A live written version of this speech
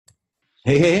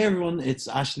Hey, everyone, it's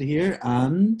Ashley here,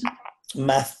 and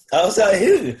Math. Oh, sorry,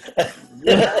 who?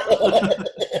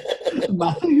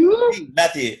 Matthew.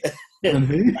 Matthew. And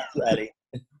who? Matthew Ali.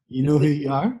 You know who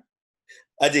you are?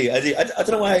 I don't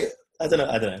know why. I don't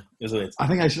know. It was weird. I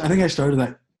think I started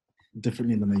that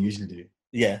differently than I usually do.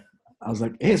 Yeah. I was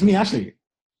like, "Hey, it's me, Ashley."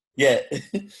 Yeah.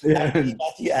 Yeah.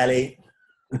 Matthew Ali.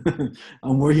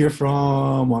 And we're here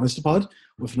from Honest to Pod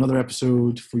with another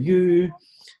episode for you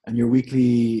and your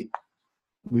weekly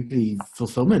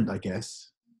fulfillment, I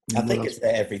guess. I think it's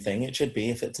their everything. It should be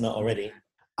if it's not already.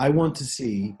 I want to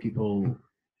see people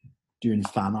doing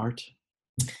fan art.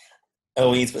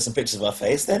 Oh, we need to put some pictures of our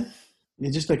face then?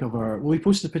 Yeah, just like we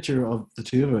posted a picture of the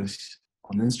two of us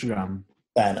on Instagram.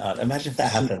 Fan art. Imagine if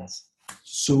that happens.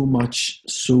 So much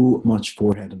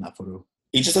forehead in that photo. Are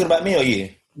you just talking about me or you?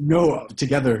 No,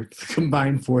 together, the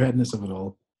combined foreheadness of it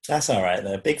all. That's all right,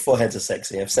 though. Big foreheads are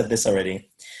sexy. I've said this already.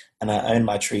 And I own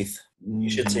my truth. You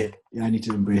should too. Yeah, I need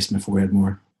to embrace my forehead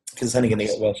more. Because it's only going to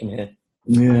get worse from here.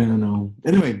 Yeah, I know.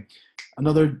 Anyway,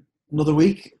 another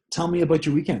week. Tell me about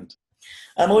your weekend.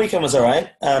 My weekend was all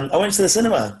right. I went to the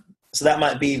cinema. So that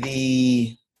might be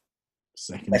the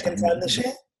Second time this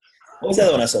year. What was the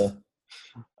other one I saw?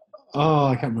 Oh,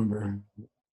 I can't remember.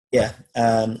 Yeah,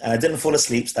 and I didn't fall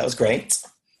asleep, so that was great.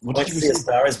 What I went did to you see A see?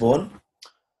 Star Is Born.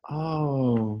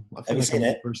 Oh, Have you seen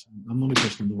it? I'm the only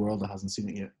person in the world that hasn't seen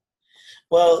it yet.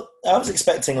 Well, I was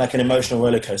expecting like an emotional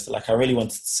roller coaster. Like I really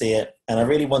wanted to see it, and I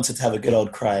really wanted to have a good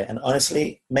old cry. And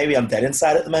honestly, maybe I'm dead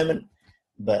inside at the moment,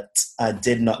 but I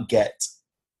did not get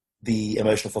the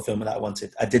emotional fulfillment that I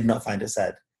wanted. I did not find it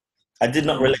sad. I did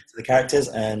not relate to the characters,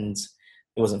 and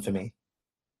it wasn't for me.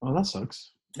 Oh, that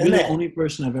sucks. Isn't You're the it? only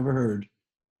person I've ever heard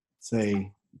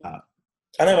say that.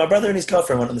 I know my brother and his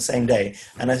girlfriend went on the same day,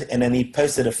 and then he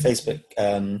posted a Facebook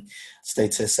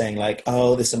status saying like,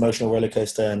 "Oh, this emotional roller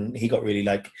coaster," and he got really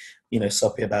like,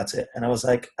 soppy about it. And I was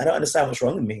like, I don't understand what's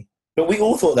wrong with me. But we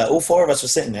all thought that. All four of us were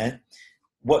sitting there,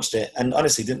 watched it, and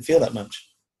honestly didn't feel that much.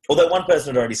 Although one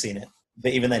person had already seen it,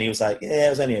 but even then he was like, "Yeah,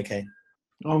 it was only okay."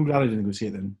 Oh, I'm glad I didn't go see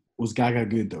it then. Was Gaga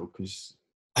good though? Because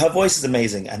Her voice is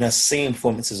amazing, and her singing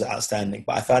performances are outstanding.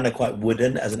 But I found her quite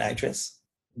wooden as an actress.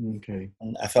 okay.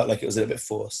 And I felt like it was a little bit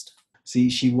forced. See,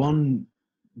 she won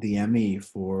the Emmy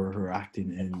for her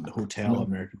acting in Hotel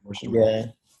American Horror Story. Yeah.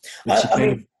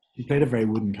 But she played a very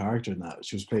wooden character in that.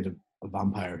 She was played a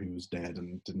vampire who was dead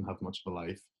and didn't have much of a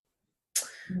life.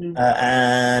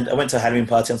 And I went to a Halloween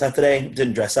party on Saturday.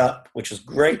 Didn't dress up, which was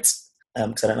great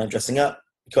because I don't like dressing up.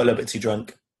 Got a little bit too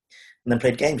drunk. And then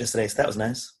played games yesterday, so that was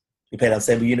nice. We played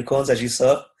Unstable Unicorns, as you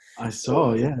saw. I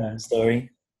saw, yeah. Story.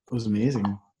 It was amazing.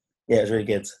 Yeah, it was really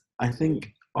good. I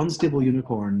think Unstable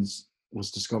Unicorns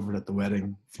was discovered at the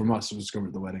wedding. From us, it was discovered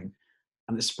at the wedding.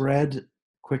 And it spread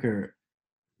quicker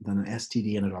than an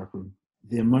STD in a dark room.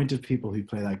 The amount of people who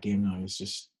play that game now is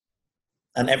just...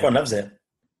 And everyone loves it.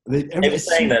 They were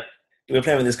saying that we were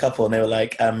playing with this couple and they were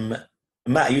like,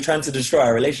 Matt, are you trying to destroy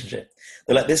our relationship?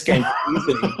 They're like, this game can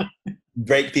easily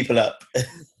break people up.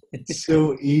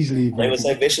 So easily. They were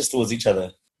so vicious towards each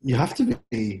other. You have to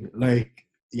be. Like,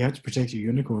 you have to protect your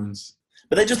unicorns.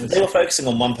 But they were focusing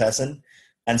on one person.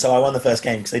 And so I won the first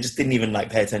game because they just didn't even like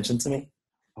pay attention to me.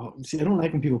 Oh, see, I don't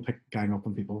like when people gang up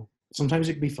on people. Sometimes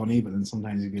it can be funny, but then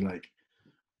sometimes it'd be like,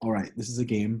 all right, this is a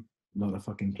game, not a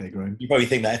fucking playground. You probably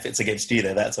think that if it's against you,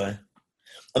 though, that's why.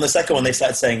 On the second one, they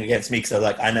started saying against me because I was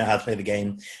like, I know how to play the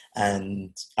game,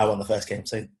 and I won the first game.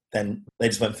 So then they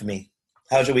just went for me.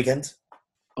 How was your weekend?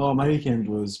 Oh, my weekend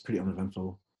was pretty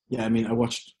uneventful. Yeah, I mean, I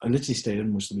literally stayed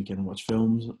in most of the weekend and watched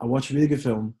films. I watched a really good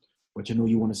film, which I know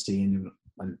you want to see,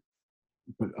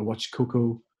 but I watched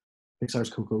Coco, Pixar's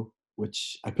Coco,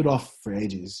 which I put off for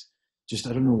ages. Just,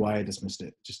 I don't know why I dismissed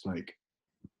it. Just like,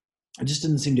 it just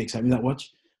didn't seem to excite me that much.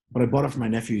 But I bought it for my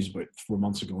nephews about 4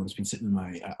 months ago, and it's been sitting in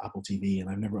my Apple TV, and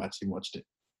I've never actually watched it.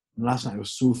 And last night I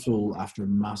was so full after a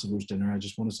massive roast dinner. I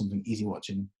just wanted something easy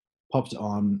watching. Popped it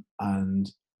on, and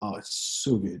oh, it's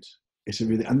so good.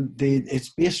 It's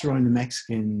based around the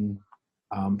Mexican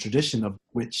tradition of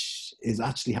which is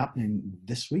actually happening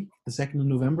this week. The 2nd of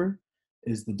November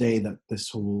is the day that this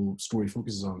whole story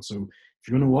focuses on. So if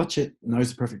you're going to watch it,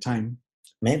 now's the perfect time.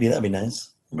 Maybe that'd be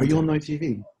nice. Are you on Now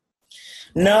TV?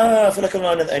 No, I feel like I'm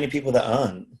one of the only people that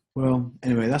aren't. Well,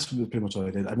 anyway, that's pretty much all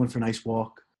I did. I went for a nice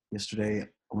walk yesterday.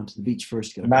 I went to the beach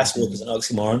first. Nice walk is an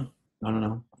oxymoron.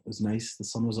 No. It was nice. The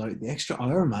sun was out. The extra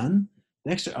hour, man.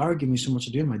 The extra hour gave me so much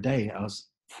to do in my day. I was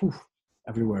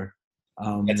everywhere.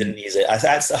 I didn't use it. I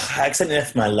accidentally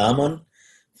left my alarm on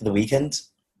for the weekend.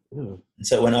 Ew.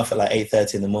 So it went off at like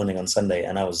 8:30 in the morning on Sunday,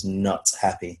 and I was not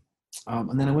happy.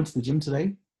 And then I went to the gym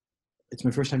today. It's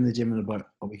my first time in the gym in about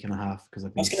a week and a half because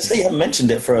I've I been was going to sick. say you haven't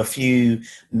mentioned it for a few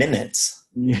minutes.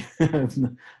 Yeah,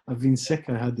 I've been sick.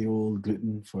 I had the old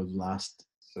gluten for the last.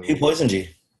 Who So poisoned you?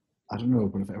 I don't know,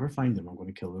 but if I ever find them, I'm going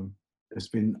to kill them. It's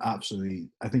been absolutely.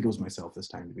 I think it was myself this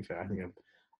time. To be fair, I think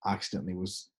I accidentally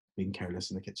was being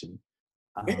careless in the kitchen.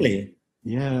 Really?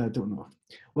 Yeah, I don't know.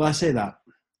 Well, I say that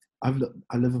I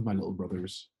live with my little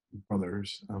brothers,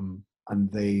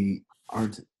 and they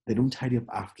aren't. They don't tidy up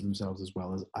after themselves as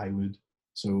well as I would.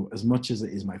 So as much as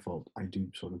it is my fault, I do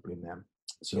sort of blame them.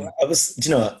 So Do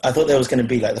you know what? I thought that was going to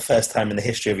be like the first time in the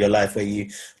history of your life where you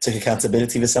took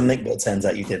accountability for something, but it turns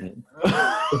out you didn't.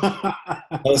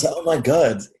 I was like, oh my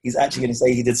God, he's actually going to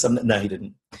say he did something. No, he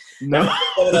didn't. no,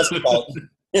 Someone else's fault.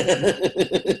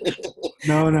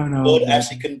 no. God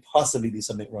actually couldn't possibly do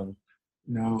something wrong.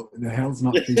 No, the hell's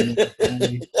not clean enough.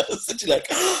 I was literally like,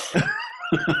 oh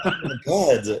my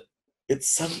God,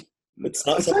 it's not It's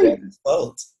somebody like, else's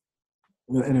fault.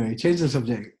 well, anyway, change the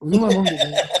subject. You know, I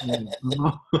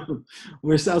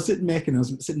was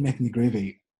sitting making the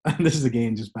gravy, and this is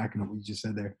again just backing up what you just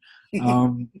said there.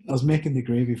 I was making the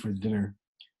gravy for dinner,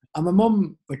 and my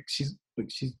mum, she's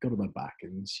got a bad back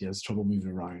and she has trouble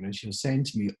moving around, and she was saying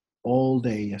to me all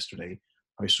day yesterday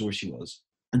how sore she was,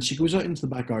 and she goes out into the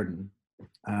back garden,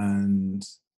 and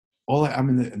I'm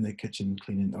in the kitchen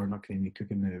cleaning, or not cleaning,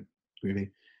 cooking the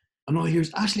gravy, and all I hear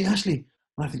is Ashley.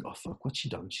 And I think, oh fuck, what's she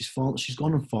done? She's fallen. She's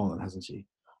gone and fallen, hasn't she?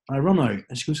 And I run out,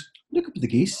 and she goes, look up at the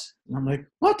geese. And I'm like,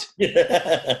 what?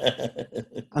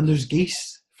 And there's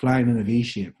geese flying in a V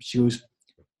shape. She goes,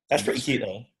 That's pretty cute,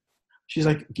 though. she's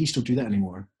like, geese don't do that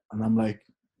anymore. And I'm like,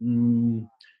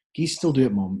 geese still do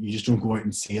it, Mum. You just don't go out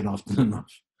and see it often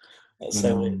enough. That's But,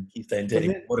 so weird. Keep saying but doing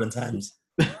then- it modern times.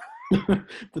 but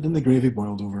then the gravy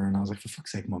boiled over, and I was like, for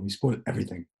fuck's sake, Mum, you spoiled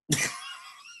everything.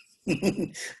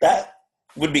 That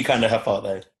would be kind of her fault,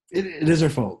 though. It is her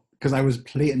fault because I was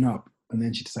plating up, and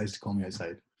then she decides to call me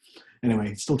outside.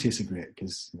 Anyway, it still tasted great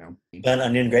because Burnt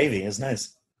onion gravy is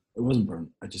nice. it wasn't burnt.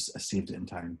 I saved it in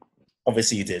time.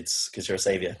 Obviously, you did because you're a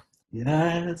savior.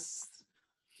 Yes.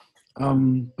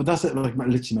 But that's it. Like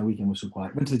literally, my weekend was so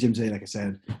quiet. Went to the gym today, like I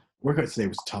said. Workout today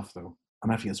was tough though. I'm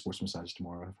having to get a sports massage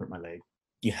tomorrow. I've hurt my leg.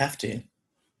 You have to.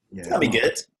 Yeah, That'll be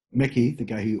good. Mickey, the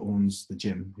guy who owns the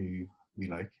gym, who we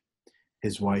like,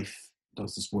 his wife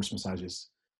does the sports massages,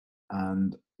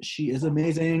 and she is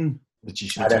amazing. But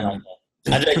I don't like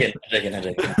that. I'm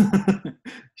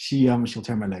joking. she'll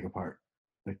tear my leg apart.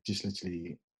 Like just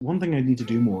literally. One thing I need to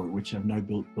do more, which I've now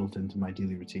built into my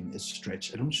daily routine, is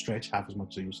stretch. I don't stretch half as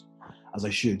much as I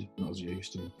should, not as I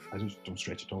used to. I just don't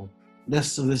stretch at all.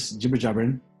 Less of this jibber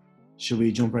jabbering. Shall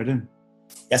we jump right in?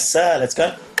 Yes, sir. Let's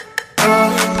go.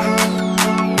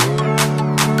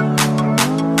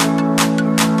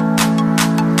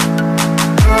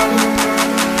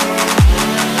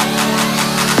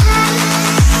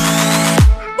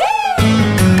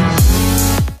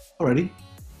 Alrighty.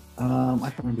 I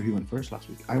can't remember who went first last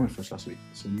week. I went first last week,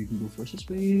 so you can go first this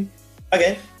week.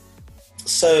 Okay.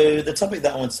 So the topic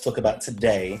that I want to talk about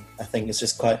today, I think is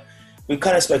just we've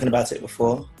kind of spoken about it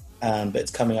before, but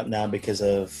it's coming up now because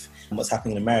of what's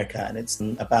happening in America, and it's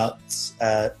about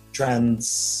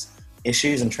trans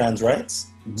issues and trans rights.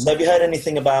 Mm-hmm. So have you heard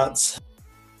anything about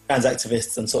trans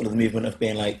activists and sort of the movement of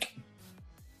being like,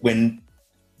 when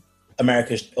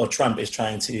America or Trump is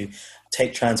trying to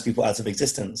take trans people out of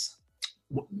existence?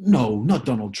 No, not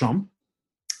Donald Trump.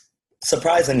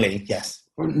 Surprisingly, yes.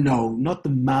 Or no, not the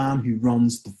man who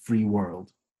runs the free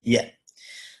world. Yeah.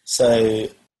 So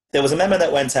there was a memo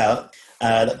that went out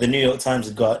that the New York Times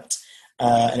had got,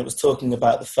 and it was talking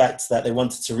about the fact that they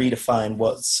wanted to redefine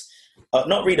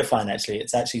not redefine actually,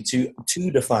 it's actually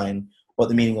to define what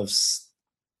the meaning of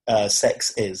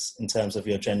sex is in terms of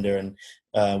your gender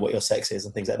and what your sex is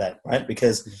and things like that, right?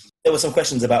 Because there were some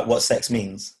questions about what sex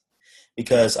means.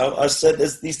 Because I said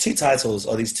there's these two titles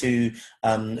or these two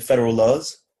federal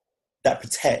laws that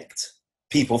protect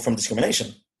people from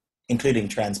discrimination, including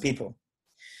trans people.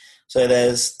 So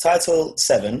there's Title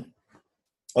 7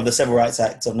 of the Civil Rights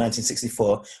Act of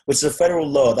 1964, which is a federal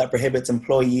law that prohibits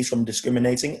employers from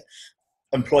discriminating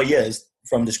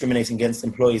against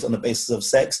employees on the basis of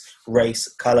sex, race,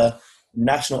 color,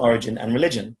 national origin, and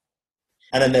religion.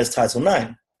 And then there's Title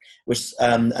 9, which,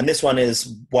 and this one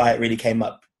is why it really came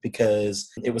up, because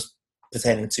it was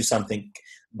pertaining to something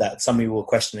that some people were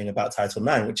questioning about Title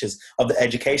 9, which is of the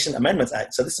Education Amendments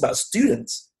Act. So this is about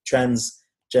students,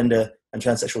 transgender and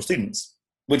transsexual students,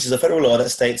 which is a federal law that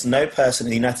states no person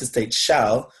in the United States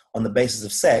shall, on the basis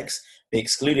of sex, be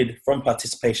excluded from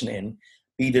participation in,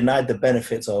 be denied the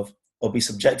benefits of, or be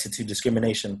subjected to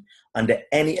discrimination under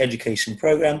any education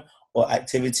program or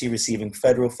activity receiving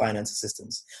federal finance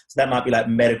assistance. So that might be like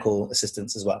medical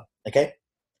assistance as well. Okay.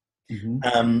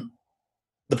 Mm-hmm.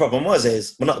 The problem not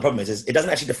the problem is it doesn't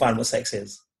actually define what sex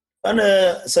is. And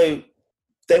so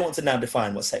they want to now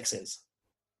define what sex is.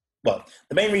 Well,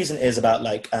 the main reason is about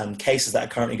like cases that are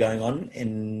currently going on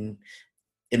in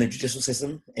the judicial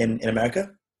system in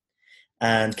America.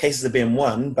 And cases are being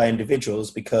won by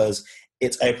individuals because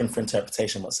it's open for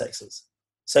interpretation what sex is.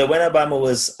 So when Obama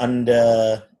was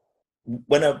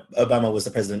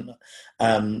the president,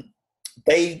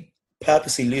 they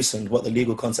purposely loosened what the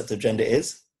legal concept of gender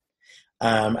is.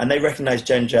 And they recognize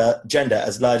gender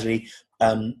as largely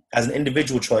as an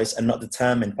individual choice and not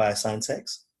determined by assigned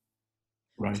sex.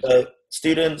 Right. So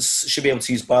students should be able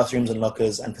to use bathrooms and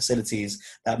lockers and facilities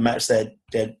that match their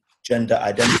gender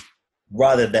identity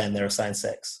rather than their assigned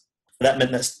sex. That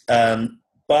meant that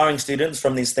barring students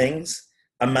from these things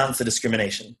amounts to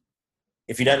discrimination.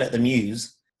 If you don't let them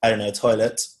use, I don't know, a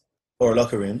toilet or a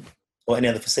locker room or any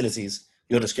other facilities,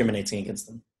 you're discriminating against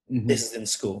them. Mm-hmm. This is in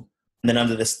school. And then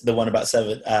under this, the one about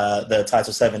the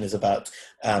Title VII is about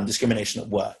discrimination at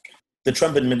work. The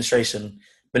Trump administration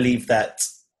believed that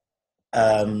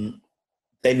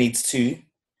they need to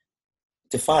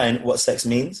define what sex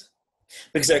means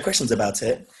because there are questions about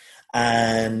it.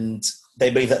 And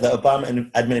they believe that the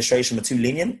Obama administration were too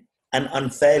lenient and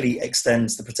unfairly extend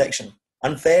the protection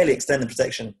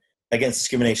against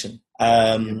discrimination.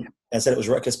 And said it was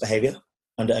reckless behavior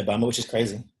under Obama, which is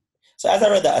crazy. So as I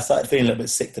read that, I started feeling a little bit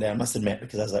sick today, I must admit,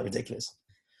 because I was like, ridiculous.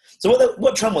 So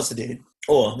what Trump wants to do,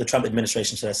 or the Trump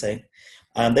administration, should I say,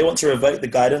 they want to revoke the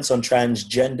guidance on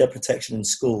transgender protection in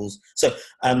schools. So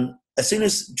as soon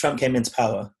as Trump came into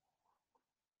power,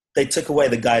 they took away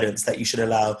the guidance that you should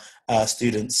allow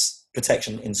students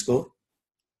protection in school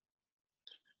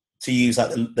to use like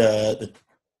the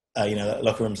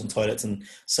locker rooms and toilets and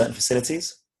certain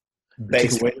facilities. They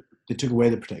took away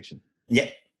the protection. Yeah,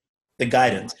 the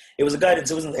guidance. It was a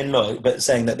guidance. It wasn't in law, but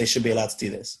saying that they should be allowed to do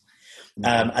this.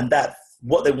 Mm-hmm. And that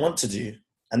what they want to do,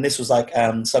 and this was like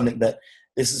something that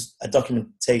this is a document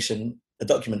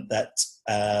that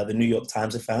the New York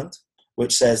Times have found,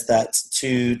 which says that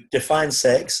to define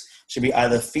sex should be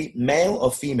either male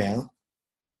or female,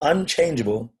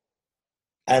 unchangeable,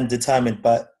 and determined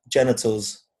by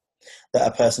genitals that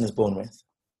a person is born with.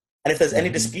 And if there's any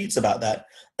disputes about that,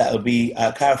 that would be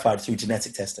clarified through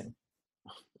genetic testing.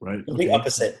 Right. Complete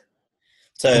opposite.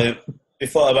 So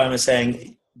before Obama was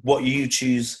saying what you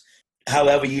choose,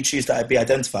 however you choose to be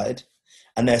identified,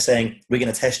 and they're saying we're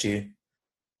going to test you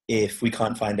if we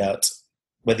can't find out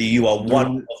whether you are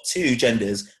one of two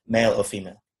genders, male or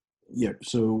female. Yeah.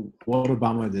 So what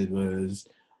Obama did was,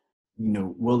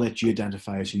 we'll let you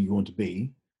identify as who you want to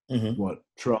be. Mm-hmm. What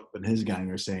Trump and his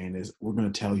gang are saying is, we're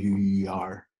going to tell you who you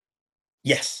are.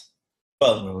 Yes.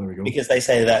 Well, there we go. Because they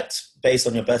say that based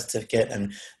on your birth certificate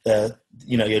and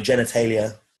your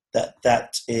genitalia,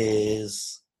 that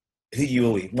is who you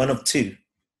will be, one of two.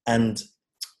 And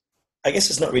I guess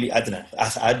it's not really, I don't know.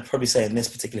 I'd probably say in this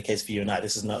particular case for you and I,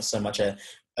 this is not so much an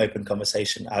open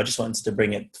conversation. I just wanted to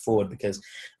bring it forward because,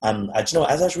 as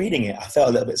I was reading it, I felt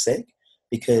a little bit sick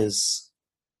because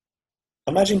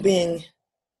imagine being,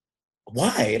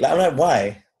 why? Like, I'm like,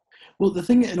 why? Well, the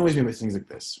thing that annoys me about things like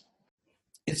this,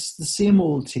 it's the same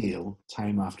old tale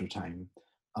time after time.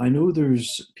 And I know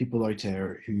there's people out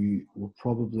there who will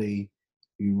probably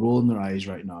be rolling their eyes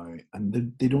right now,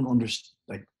 and they don't understand,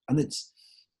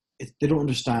 they don't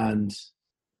understand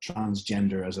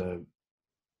transgender as a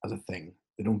thing.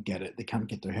 They don't get it. They can't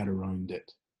get their head around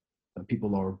it. That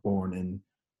people are born in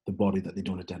the body that they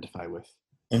don't identify with.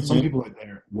 Mm-hmm. Some people out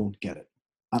there won't get it.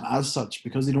 And as such,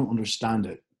 because they don't understand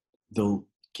it, they'll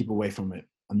keep away from it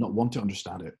and not want to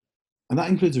understand it. And that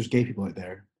includes there's gay people out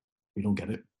there who don't get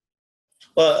it.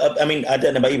 Well, I mean, I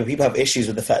don't know about you, but people have issues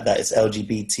with the fact that it's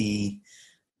LGBT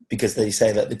because they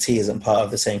say that the T isn't part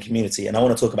of the same community. And I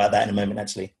want to talk about that in a moment,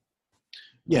 actually.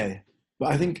 Yeah, but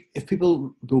I think if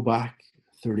people go back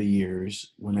 30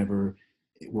 years, whenever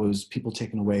it was people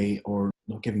taking away or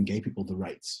not giving gay people the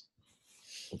rights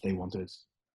that they wanted,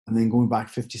 and then going back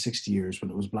 50, 60 years when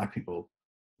it was black people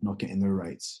not getting their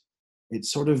rights,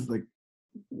 it's sort of like,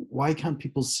 why can't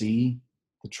people see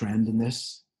the trend in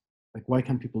this? Like, why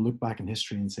can't people look back in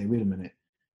history and say, wait a minute,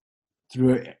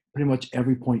 through pretty much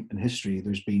every point in history,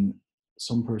 there's been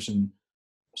some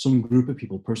group of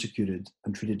people persecuted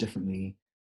and treated differently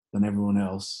than everyone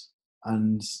else,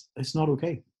 and it's not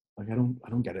okay. Like, I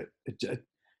don't get it. It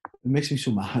makes me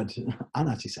so mad and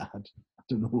actually sad. I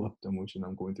don't know what emotion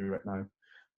I'm going through right now.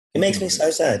 It makes me so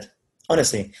sad,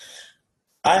 honestly.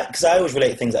 Because I always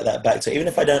relate things like that back to, even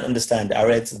if I don't understand it, I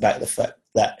relate to the fact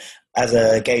that as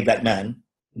a gay black man,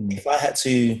 Mm. If I had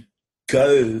to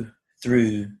go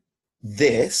through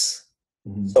this,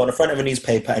 Mhm. so on the front of a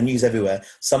newspaper and news everywhere,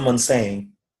 someone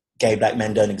saying gay black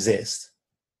men don't exist,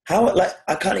 how, like,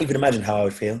 I can't even imagine how I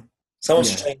would feel.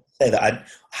 Someone's Yeah. trying to say that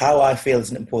how I feel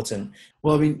isn't important.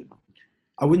 Well, I mean,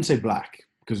 I wouldn't say black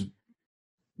because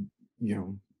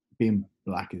being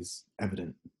black is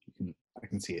evident. I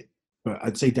can see it, but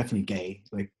I'd say definitely gay.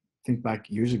 Like, think back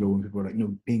years ago when people were like,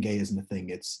 "No, being gay isn't a thing.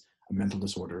 It's a mental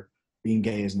disorder. Being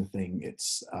gay isn't a thing.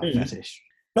 It's a Mm. fetish."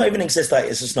 Not even exist, like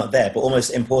it's just not there, but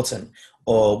almost important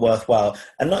or worthwhile.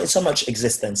 And not so much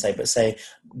exist then, say, but say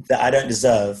that I don't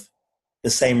deserve the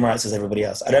same rights as everybody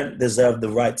else. I don't deserve the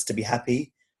rights to be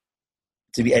happy,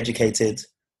 to be educated,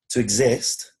 to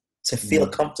exist, to feel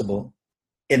comfortable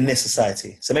in this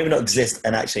society. So maybe not exist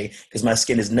and actually, because my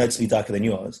skin is noticeably darker than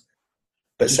yours,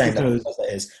 but Just saying because, that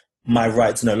is my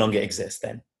rights no longer exist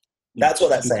then. yeah, That's what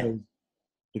just that's saying.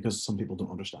 because some people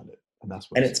don't understand it, and that's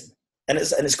what And it's it's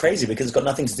saying. and it's crazy because it's got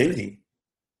nothing to do with you.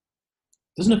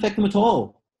 Doesn't affect them at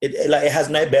all. It has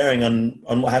no bearing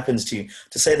on what happens to you.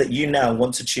 To say that you now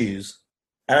want to choose,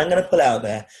 and I'm going to put out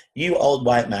there, you old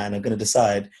white man are going to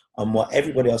decide on what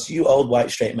everybody else, you old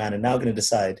white straight man, are now going to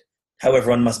decide how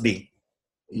everyone must be.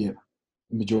 Yeah,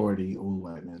 majority all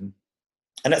white men.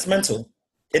 And that's mental.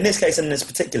 In this case, in this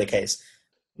particular case,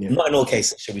 Yeah, not in all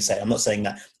cases, should we say. I'm not saying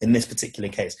that in this particular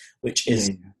case, which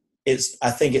is,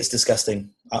 I think it's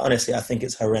disgusting. Honestly, I think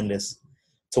it's horrendous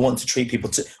to want to treat people,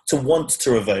 to want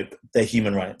to revoke their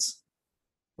human rights,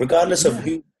 regardless of yeah.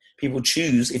 who people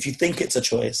choose. If you think it's a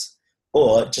choice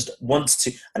or just want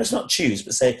to, and it's not choose,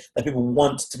 but say that people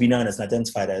want to be known as and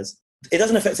identified as, it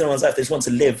doesn't affect anyone's life. They just want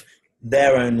to live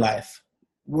their own life.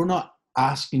 We're not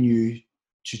asking you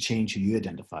to change who you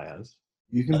identify as.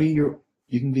 You can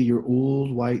be your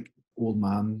old white old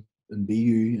man and be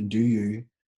you and do you.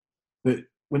 But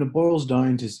when it boils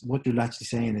down to what you're actually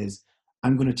saying is,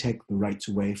 I'm going to take the rights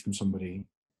away from somebody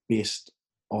based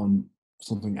on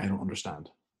something I don't understand.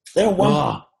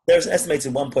 There's an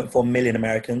estimated 1.4 million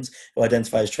Americans who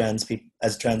identify as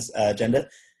transgender.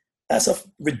 That's a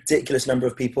ridiculous number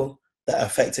of people that are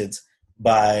affected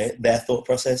by their thought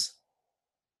process,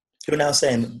 who are now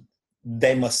saying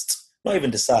they must not even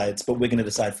decide, but we're going to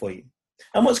decide for you.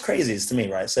 And what's crazy is, to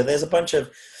me, right? So there's a bunch of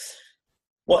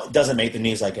what doesn't make the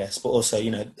news, I guess, but also,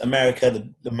 America,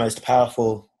 the most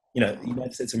powerful, the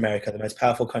United States of America, the most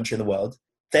powerful country in the world.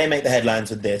 They make the headlines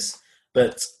with this,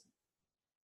 but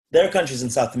there are countries in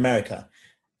South America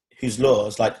whose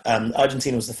laws, like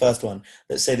Argentina was the first one,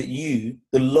 that say that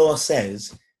the law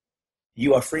says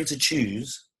you are free to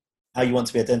choose how you want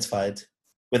to be identified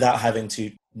without having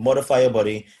to modify your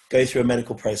body, go through a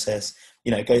medical process,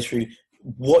 go through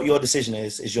what your decision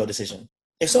is your decision.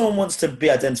 If someone wants to be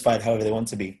identified however they want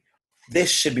to be, this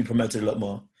should be promoted a lot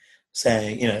more,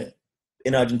 saying,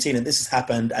 in Argentina, this has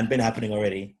happened and been happening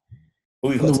already.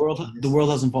 But the world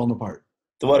hasn't fallen apart.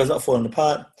 The world has not fallen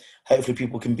apart. Hopefully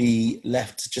people can be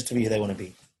left just to be who they want to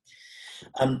be.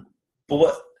 But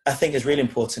what I think is really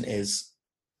important is,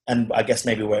 and I guess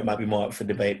maybe where it might be more up for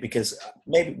debate, because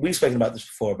maybe we've spoken about this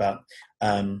before, about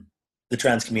the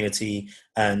trans community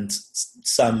and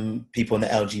some people in the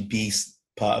LGBT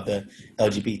part of the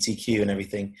LGBTQ and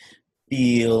everything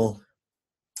feel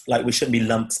like we shouldn't be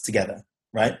lumped together,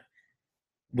 right?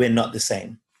 We're not the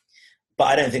same. But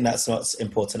I don't think that's what's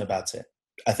important about it.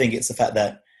 I think it's the fact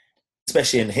that,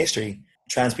 especially in history,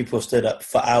 trans people have stood up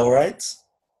for our rights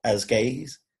as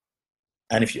gays.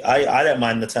 And I don't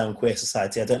mind the term queer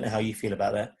society. I don't know how you feel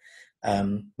about that.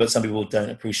 But some people don't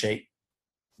appreciate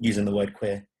using the word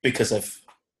queer because of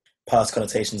past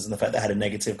connotations and the fact that it had a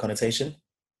negative connotation.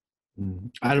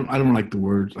 I don't like the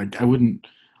word. Like, I wouldn't,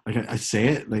 like, I say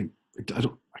it, like, I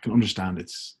can understand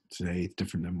it's today, it's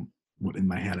different than what in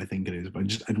my head I think it is, but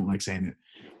I don't like saying it.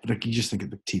 But like, you just think of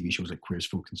the TV shows like Queer as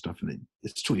Folk and stuff, and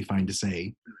it's totally fine to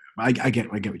say. I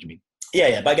get what you mean.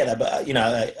 Yeah, but I get that. But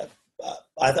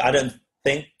I don't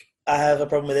think I have a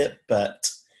problem with it. But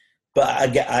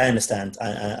I understand.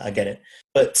 I get it.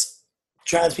 But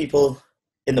trans people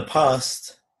in the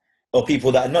past, or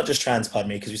people that are not just trans, pardon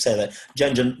me, because we say that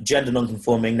gender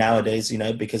non-conforming nowadays,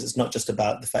 because it's not just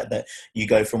about the fact that you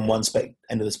go from one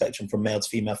end of the spectrum, from male to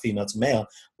female, female to male,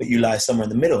 but you lie somewhere in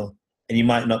the middle, and you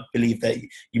might not believe that,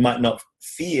 you might not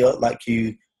feel like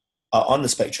you are on the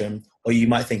spectrum, or you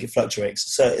might think it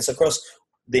fluctuates. So it's across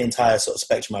the entire sort of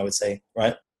spectrum, I would say,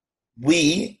 right?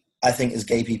 I think as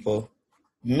gay people,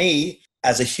 me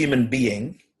as a human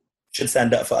being should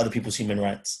stand up for other people's human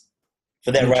rights,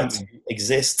 for their right to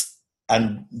exist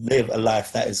and live a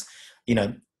life that is,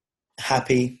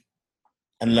 happy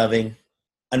and loving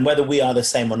And whether we are the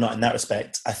same or not in that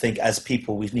respect, I think as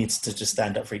people, we need to just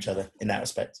stand up for each other in that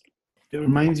respect. It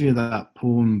reminds me of that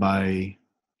poem by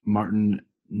Martin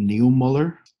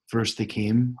Niemöller, First They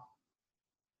Came.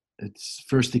 It's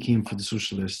first they came for the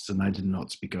socialists and I did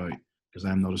not speak out because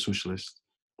I am not a socialist.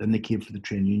 Then they came for the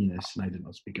trade unionists and I did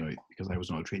not speak out because I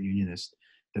was not a trade unionist.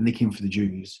 Then they came for the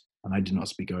Jews and I did not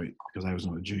speak out because I was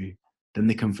not a Jew. Then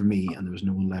they come for me and there was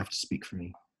no one left to speak for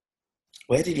me.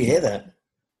 Where did you hear that?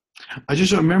 I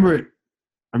just remember it.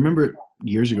 I remember it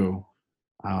years ago.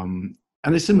 And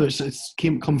it's similar. It's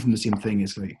come from the same thing.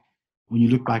 It's like when you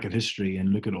look back at history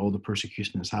and look at all the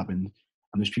persecution that's happened,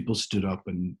 and there's people stood up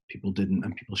and people didn't,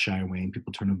 and people shy away and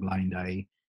people turn a blind eye.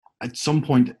 At some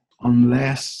point,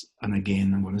 unless, and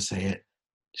again, I'm going to say it,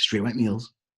 straight white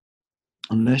males,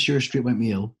 unless you're a straight white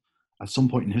male, at some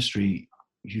point in history,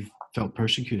 you've felt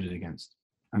persecuted against.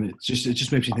 And it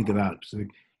just makes you think of that. So if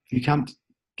you can't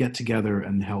get together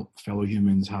and help fellow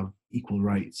humans have equal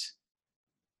rights,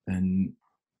 then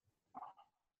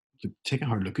take a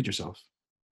hard look at yourself.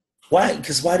 Why?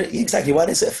 Because why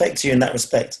does it affect you in that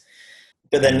respect?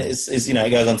 But then it's it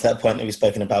goes on to that point that we've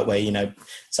spoken about where,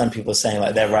 some people are saying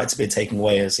like their rights to be taken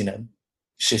away as,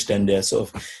 cisgender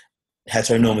sort of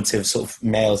heteronormative sort of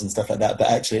males and stuff like that. But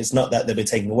actually it's not that they've been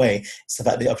taken away. It's the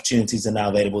fact that the opportunities are now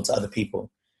available to other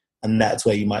people. And that's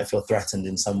where you might feel threatened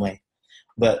in some way.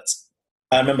 But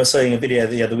I remember seeing a video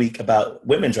the other week about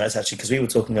women's rights, actually, because we were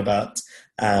talking about,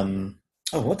 I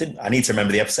need to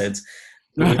remember the episodes.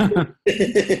 We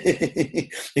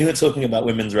were talking about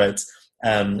women's rights.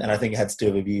 And I think it had to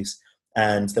do with abuse.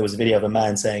 And there was a video of a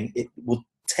man saying it will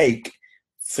take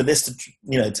for this to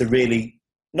really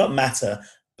not matter,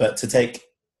 but to take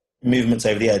movements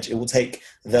over the edge. It will take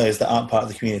those that aren't part of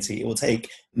the community. It will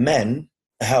take men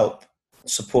to help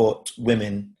support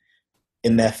women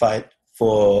in their fight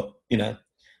for,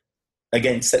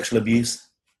 against sexual abuse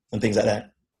and things like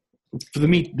that. For the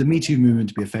Me Too movement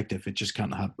to be effective, it just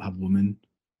can't have women.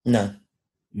 No.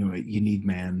 You need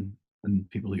men and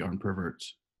people who aren't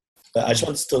perverts. But I just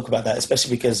want to talk about that,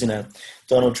 especially because,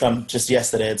 Donald Trump just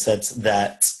yesterday had said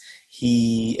that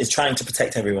he is trying to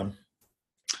protect everyone.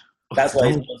 That's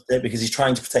why he's there, because he's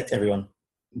trying to protect everyone.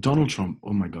 Donald Trump,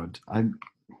 oh my God. I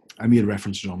made a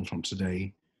reference to Donald Trump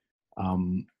today,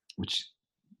 which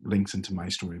links into my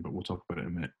story, but we'll talk about it in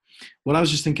a minute. What I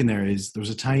was just thinking there was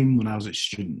a time when I was a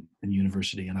student in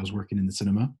university and I was working in the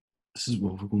cinema. This is,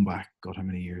 we're going back, God, how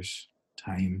many years?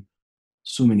 Time.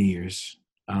 So many years.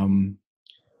 There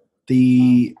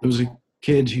was a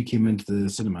kid who came into the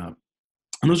cinema, and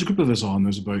there was a group of us on.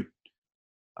 There's about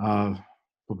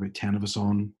 10 of us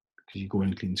on, because you go in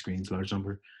and clean screens, large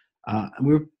number. And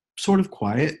we were sort of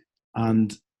quiet,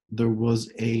 and there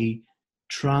was a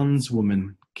trans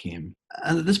woman came.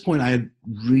 And at this point, I had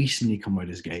recently come out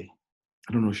as gay.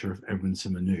 I don't know sure if everyone in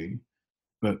cinema knew,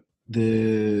 but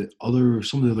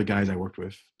some of the other guys I worked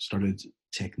with started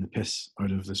taking the piss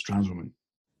out of this trans woman.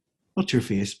 Not to her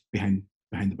face, behind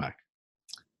the back.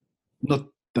 Not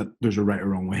that there's a right or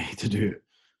wrong way to do it.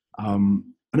 And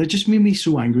it just made me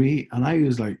so angry. And I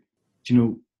was like,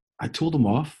 I told them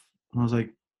off. And I was like,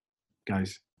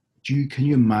 guys, can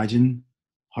you imagine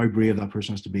how brave that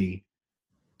person has to be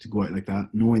to go out like that,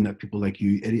 knowing that people like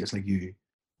you, idiots like you,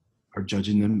 are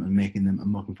judging them and making them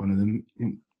and mocking fun of them?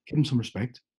 Give them some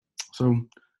respect. So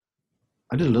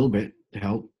I did a little bit to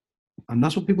help. And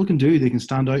that's what people can do. They can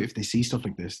stand out if they see stuff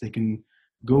like this. They can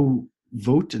go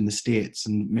vote in the States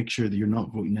and make sure that you're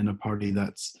not voting in a party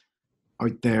that's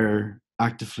out there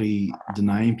actively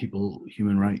denying people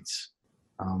human rights.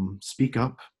 Speak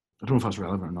up. I don't know if that's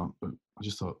relevant or not, but I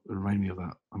just thought it reminded me of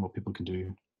that and what people can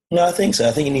do. No, I think so.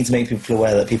 I think you need to make people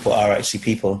aware that people are actually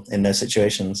people in those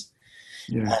situations.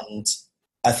 Yeah. And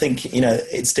I think,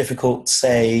 it's difficult to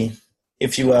say,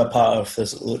 if you were part of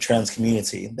the trans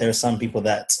community, there are some people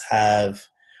that have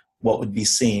what would be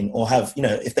seen or have,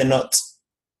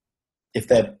 if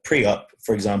they're pre-op,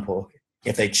 for example,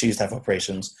 if they choose to have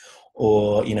operations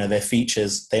or, their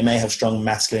features, they may have strong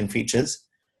masculine features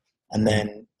and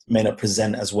then may not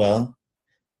present as well.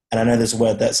 And I know there's a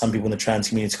word that some people in the trans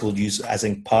community called use as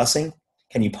in passing.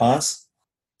 Can you pass?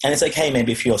 And it's okay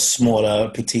maybe if you're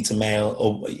smaller, petite male,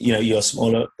 or, you're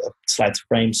smaller, slight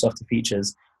frame, softer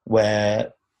features,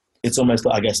 where it's almost,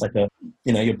 I guess, like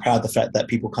you're proud of the fact that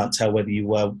people can't tell whether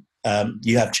you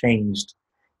have changed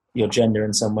your gender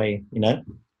in some way,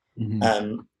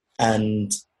 Mm-hmm.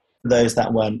 And those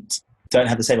that don't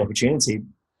have the same opportunity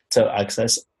to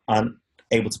access, aren't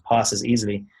able to pass as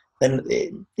easily, then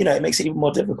it makes it even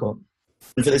more difficult.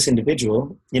 And for this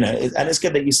individual, and it's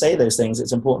good that you say those things.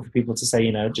 It's important for people to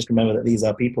say, just remember that these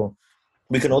are people.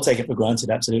 We can all take it for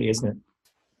granted, absolutely, isn't it?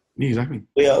 Exactly.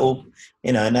 We are all,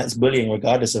 and that's bullying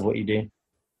regardless of what you do.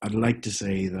 I'd like to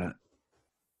say that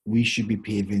we should be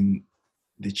paving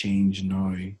the change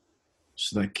now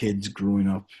so that kids growing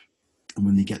up and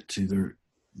when they get to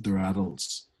their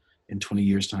adults in 20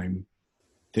 years time,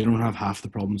 they don't have half the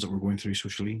problems that we're going through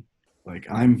socially. Like,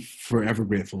 I'm forever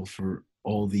grateful for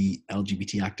all the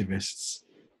LGBT activists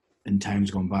in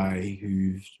times gone by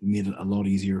who've made it a lot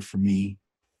easier for me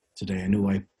today. I know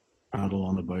I prattle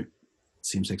on about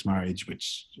same-sex marriage,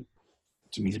 which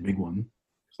to me is a big one,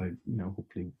 because I,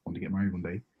 hopefully want to get married one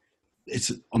day.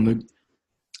 It's on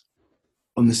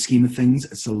the scheme of things,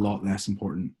 it's a lot less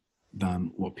important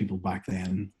than what people back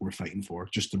then were fighting for,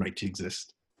 just the right to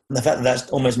exist. And the fact that that's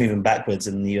almost moving backwards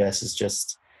in the US is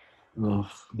just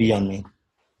beyond me.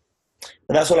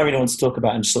 But that's what I really want to talk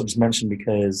about and just mention,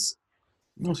 because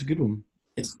it's a good one.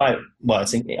 It's quite well. I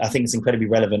think it's incredibly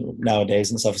relevant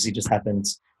nowadays, and it's obviously just happened.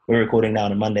 We're recording now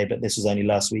on a Monday, but this was only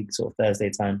last week, sort of Thursday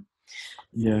time.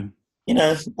 Yeah, and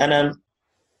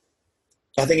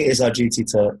I think it is our duty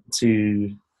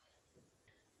to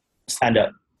stand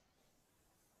up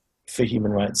for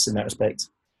human rights in that respect.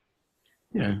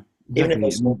 Yeah, exactly. Even in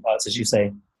those small parts, as you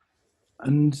say.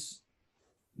 And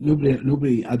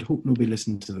nobody. I'd hope nobody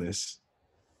listening to this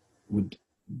would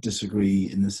disagree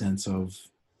in the sense of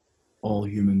all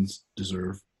humans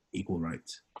deserve equal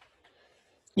rights.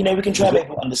 We can try to make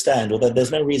people understand, although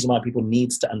there's no reason why people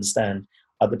need to understand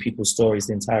other people's stories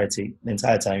the entire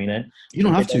time. You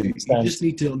don't have to. You just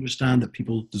need to understand that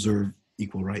people deserve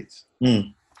equal rights.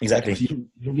 Exactly. You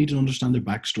don't need to understand their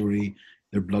backstory,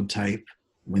 their blood type,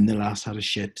 when they last had a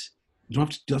shit. You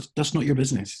don't have to. That's not your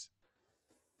business.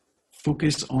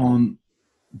 Focus on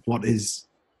what is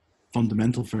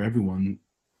fundamental for everyone: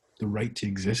 the right to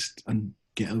exist and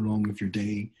get along with your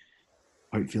day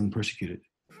without feeling persecuted.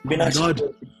 Oh my God,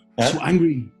 so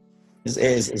angry. It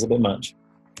is a bit much.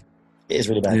 It is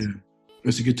really bad. Yeah.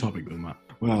 It's a good topic though, Matt.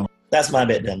 Well, that's my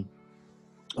bit done.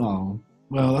 Oh,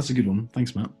 well, that's a good one.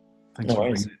 Thanks, Matt. Thanks for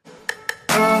bringing it.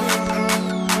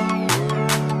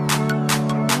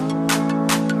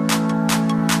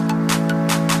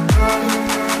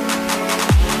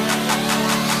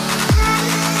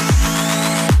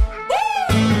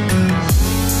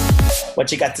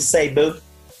 What you got to say, boo?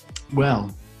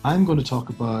 Well, I'm going to talk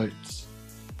about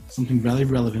something very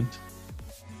relevant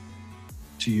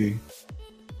to you.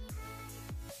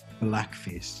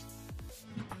 Blackface.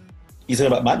 You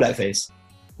talking about my blackface?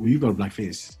 Well, you've got a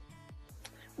blackface.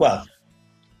 Well,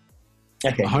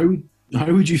 okay. How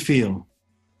would you feel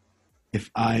if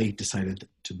I decided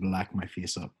to black my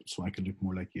face up so I could look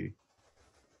more like you?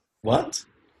 What?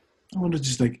 I want to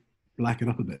just black it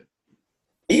up a bit.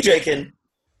 Are you joking?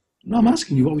 No, I'm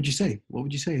asking you. What would you say? What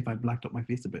would you say if I blacked up my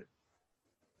face a bit?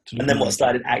 And then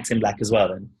started acting black as well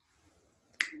then?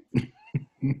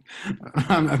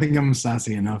 I think I'm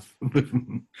sassy enough.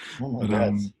 Oh my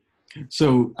God.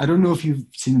 So I don't know if you've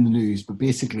seen in the news, but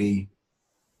basically,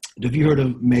 have you heard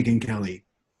of Megyn Kelly?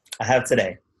 I have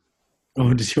today.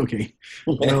 Oh, okay.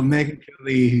 Well, Megyn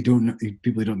Kelly,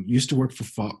 people who don't, used to work for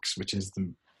Fox, which is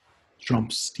the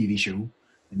Trump's TV show.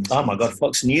 Oh my God,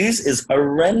 Fox News is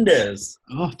horrendous.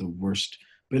 Oh, the worst.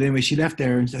 But anyway, she left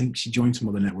there and I think she joined some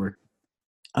other network.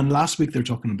 And last week they're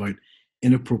talking about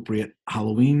inappropriate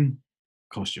Halloween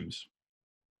costumes.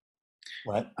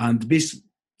 What? And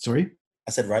sorry?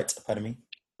 I said right, pardon me.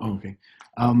 Oh, okay.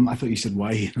 I thought you said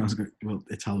why, and I was going, well,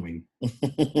 it's Halloween.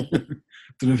 Don't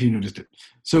know if you noticed it.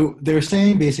 So they're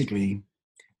saying basically,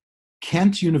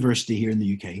 Kent University here in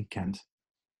the UK, Kent,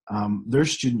 their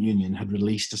student union had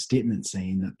released a statement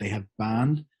saying that they have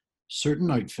banned certain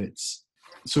outfits.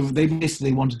 So they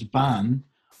basically wanted to ban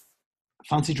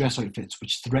fancy dress outfits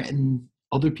which threaten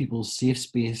other people's safe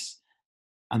space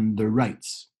and their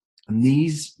rights. And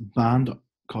these banned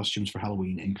costumes for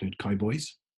Halloween include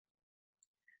cowboys,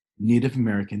 Native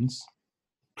Americans,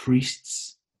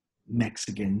 priests,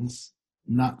 Mexicans,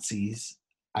 Nazis,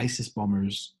 ISIS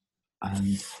bombers,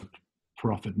 and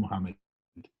Prophet Muhammad,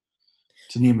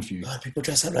 to name a few. God, people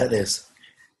dress up like this.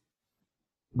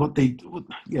 What they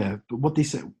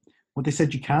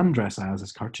said you can dress as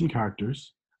is cartoon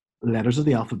characters, letters of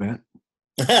the alphabet,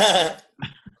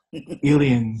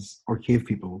 aliens, or cave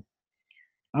people.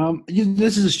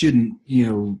 This is a student,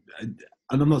 and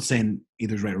I'm not saying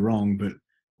either's right or wrong, but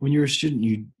when you're a student,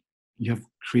 you have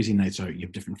crazy nights out, you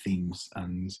have different themes,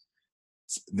 and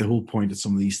the whole point of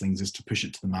some of these things is to push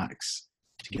it to the max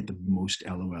to get the most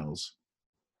LOLs.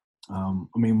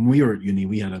 When we were at uni,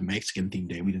 we had a Mexican theme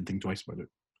day. We didn't think twice about it.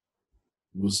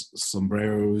 It was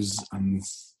sombreros and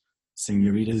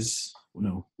senoritas.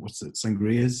 No, what's it?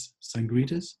 Sangritas?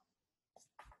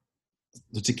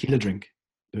 The tequila drink.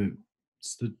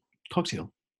 It's the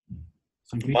cocktail.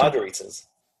 Sangria. Margaritas.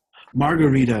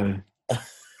 Margarita.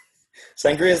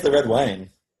 Sangria is the red wine.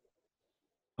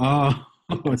 Oh,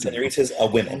 Senoritas are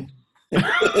women.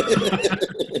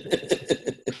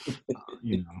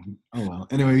 Oh well.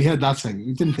 Anyway, we had that thing.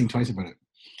 We didn't think twice about it.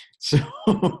 So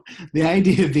the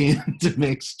idea being to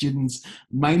make students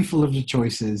mindful of the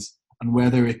choices and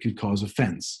whether it could cause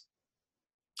offence.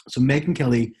 So Megyn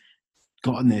Kelly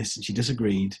got on this and she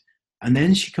disagreed, and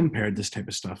then she compared this type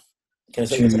of stuff Can I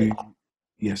say to something?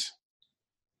 yes,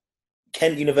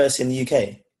 Kent University in the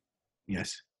UK,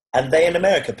 yes, and they in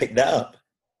America picked that up.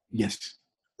 yes,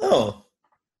 Oh,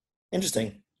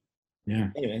 interesting. yeah.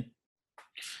 Anyway,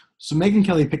 So Megyn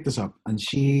Kelly picked this up, and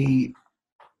she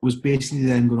was basically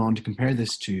then going on to compare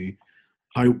this to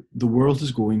how the world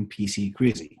is going PC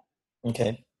crazy.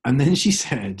 okay. And then she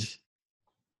said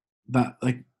that,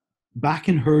 like, back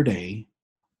in her day,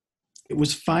 it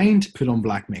was fine to put on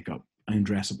black makeup and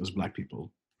dress up as black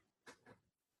people.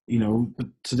 But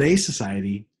today's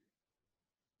society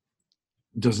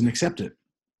doesn't accept it.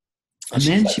 And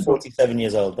she's like 47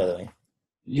 years old, by the way.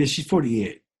 Yeah, she's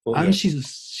 48. 48. And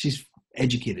she's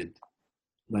educated.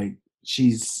 Like,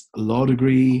 she's a law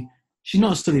degree. She's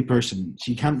not a silly person.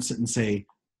 She can't sit and say,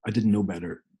 I didn't know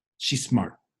better. She's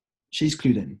smart. She's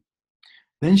clued in.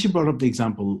 Then she brought up the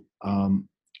example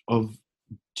of,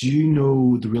 do you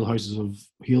know the Real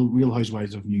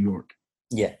Housewives of New York?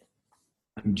 Yeah.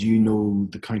 And do you know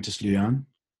the Countess Luann?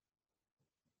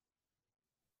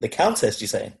 The Countess, you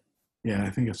say? Yeah, I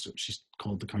think that's what she's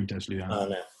called, the Countess Luann. Oh,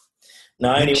 no. No,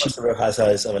 I only watched the Real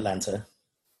Housewives of Atlanta.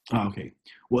 Oh, okay.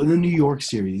 Well, in the New York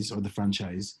series, or the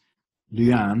franchise,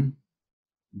 Luann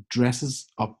dresses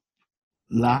up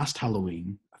last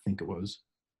Halloween, I think it was,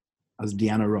 as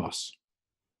Diana Ross.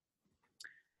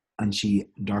 And she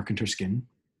darkened her skin.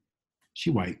 She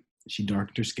white. She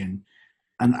darkened her skin.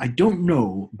 And I don't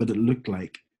know, but it looked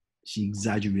like she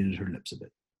exaggerated her lips a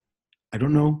bit. I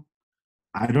don't know.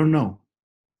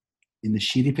 In the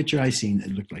shitty picture I seen,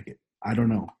 it looked like it. I don't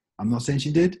know. I'm not saying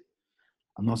she did.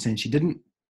 I'm not saying she didn't.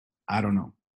 I don't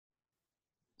know.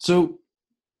 So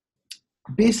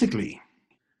basically,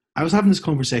 I was having this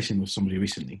conversation with somebody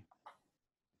recently,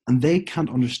 and they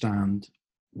can't understand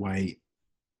why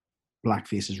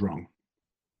blackface is wrong.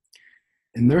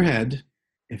 In their head,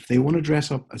 if they want to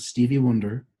dress up as Stevie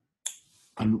Wonder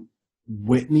and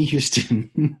Whitney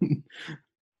Houston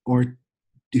or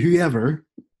whoever,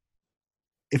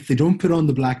 if they don't put on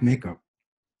the black makeup,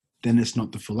 then it's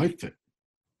not the full outfit.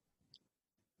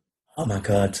 Oh, my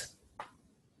God.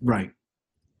 Right.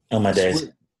 Oh, my days.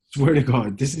 Swear to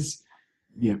God, this is,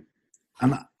 yeah.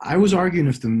 And I was arguing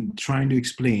with them, trying to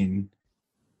explain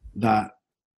that,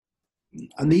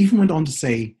 and they even went on to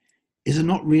say, is it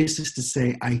not racist to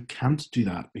say I can't do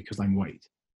that because I'm white?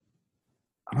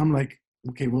 And I'm like,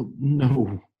 okay, well,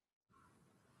 no.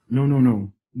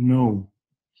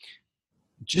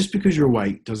 Just because you're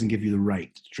white doesn't give you the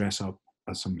right to dress up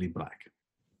as somebody black.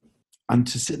 And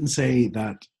to sit and say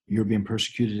that you're being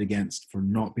persecuted against for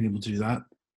not being able to do that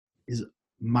is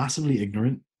massively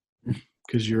ignorant,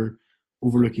 because you're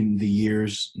overlooking the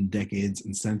years and decades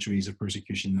and centuries of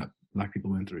persecution that black people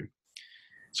went through.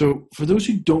 So for those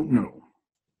who don't know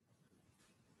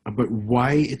about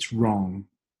why it's wrong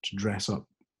to dress up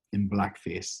in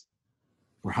blackface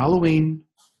for Halloween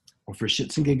or for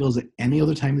shits and giggles at any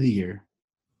other time of the year,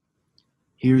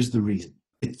 here's the reason.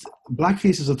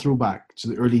 Blackface is a throwback to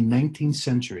the early 19th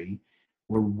century,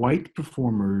 where white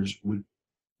performers would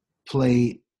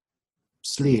play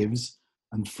slaves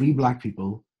and free black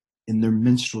people in their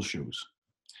minstrel shows.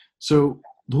 So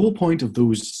the whole point of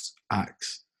those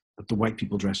acts, that the white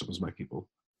people dress up as white people,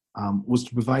 was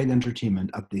to provide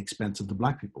entertainment at the expense of the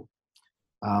black people.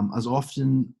 As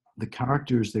often the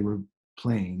characters they were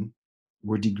playing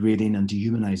were degrading and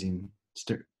dehumanizing.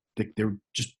 They were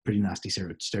just pretty nasty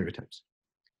stereotypes.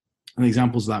 And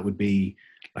examples of that would be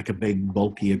like a big,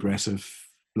 bulky, aggressive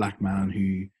black man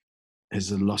who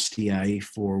has a lusty eye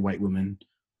for white women,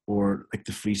 or like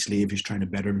the free slave who's trying to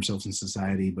better himself in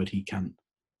society, but he can't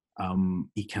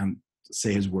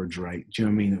say his words right. Do you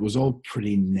know what I mean? It was all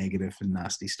pretty negative and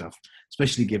nasty stuff,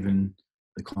 especially given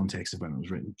the context of when it was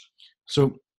written.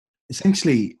 So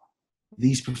essentially,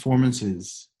 these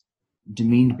performances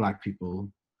demeaned black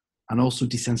people and also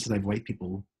desensitized white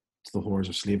people to the horrors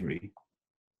of slavery.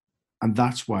 And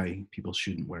that's why people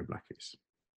shouldn't wear blackface.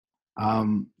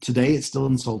 Today, it's still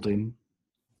insulting.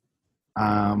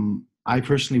 I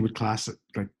personally would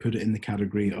put it in the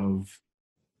category of,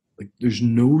 like, there's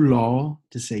no law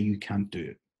to say you can't do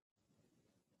it.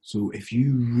 So if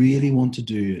you really want to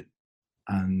do it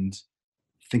and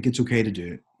think it's okay to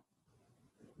do it,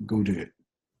 go do it.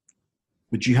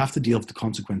 but you have to deal with the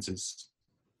consequences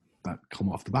that come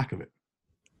off the back of it.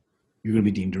 You're going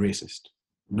to be deemed a racist.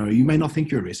 No, you may not think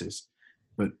you're a racist,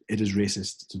 but it is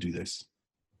racist to do this.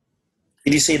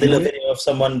 Did you see the little video of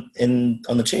someone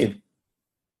on the tube?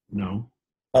 No.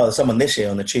 Oh, someone this year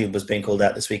on the tube was being called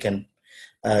out this weekend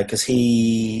because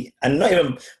and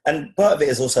part of it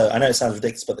is also, I know it sounds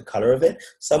ridiculous, but the color of it,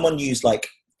 someone used like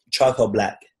charcoal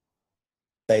black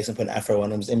face and put an afro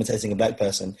on and was imitating a black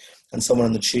person, and someone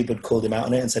on the tube had called him out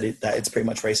on it and said that it's pretty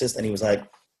much racist, and he was like,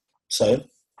 so?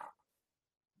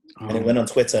 And it went on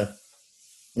Twitter.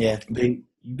 Yeah. But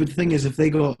the thing is, if they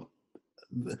got,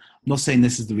 I'm not saying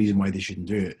this is the reason why they shouldn't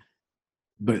do it,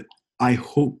 but I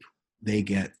hope they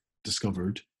get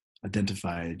discovered,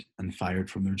 identified, and fired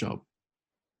from their job.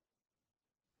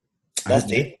 That's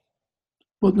deep.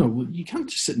 Well, no, you can't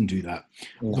just sit and do that.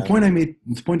 No. The point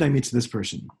I made to this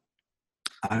person,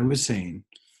 I was saying,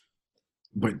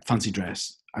 about fancy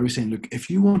dress, I was saying, look, if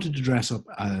you wanted to dress up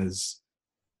as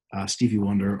Stevie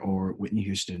Wonder or Whitney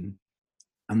Houston,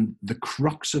 and the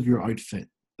crux of your outfit,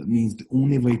 that means the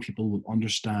only way people will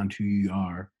understand who you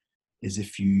are is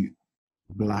if you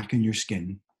blacken your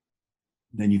skin,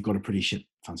 then you've got a pretty shit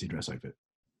fancy dress outfit.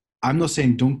 I'm not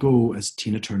saying don't go as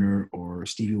Tina Turner or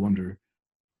Stevie Wonder.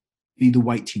 Be the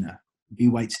white Tina. Be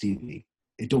white Stevie.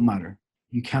 It don't matter.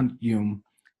 You can't,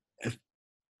 if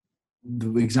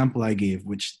the example I gave,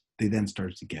 which they then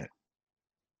started to get,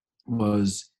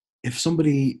 was if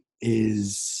somebody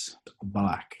is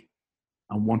black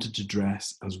and wanted to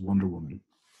dress as Wonder Woman,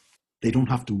 they don't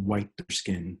have to white their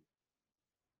skin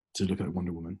to look like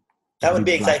Wonder Woman. That would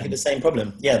be exactly the same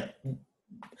problem. Yeah.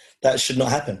 That should not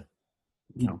happen.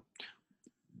 No.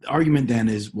 The argument then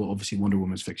is, well, obviously Wonder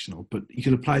Woman's fictional, but you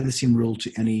could apply the same rule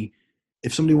to any,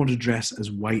 if somebody wanted to dress as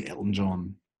white Elton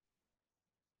John,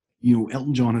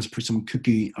 Elton John has put some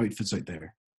kooky outfits out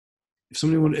there. If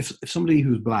somebody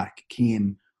who's black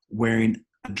came wearing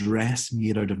a dress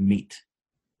made out of meat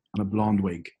and a blonde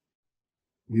wig,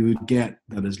 we would get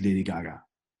that as Lady Gaga.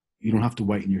 You don't have to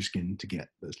whiten your skin to get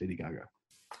that as Lady Gaga.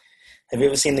 Have you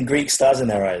ever seen the Greek stars in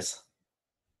their eyes?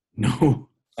 No.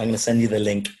 I'm going to send you the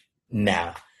link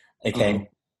now. Okay. Oh.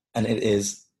 And it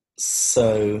is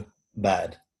so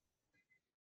bad.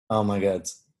 Oh my God.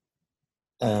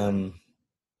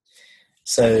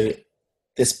 So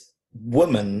this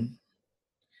woman,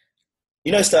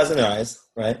 stars in her eyes,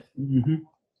 right? Mm-hmm.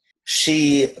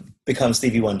 She becomes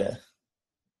Stevie Wonder.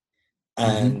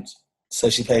 And so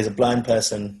she plays a blind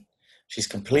person. She's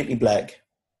completely black.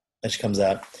 And she comes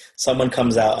out. Someone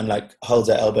comes out and holds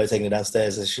her elbow, taking her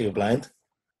downstairs as she was blind.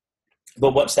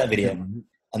 But watch that video,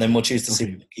 and then we'll choose to see if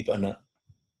we keep it or not.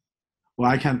 Well,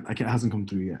 I can't. It hasn't come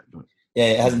through yet, but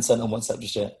yeah, it hasn't sent on WhatsApp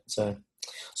just yet. So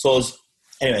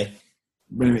anyway.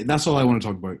 But anyway, that's all I want to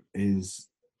talk about. Is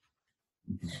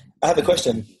I have a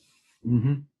question.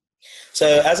 Mm-hmm.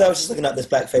 So as I was just looking at this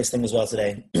blackface thing as well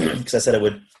today, because I said I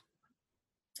would.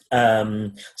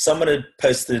 Someone had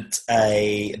posted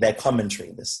their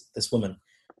commentary. This woman,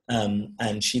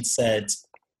 and she'd said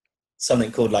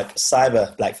something called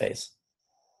cyber blackface,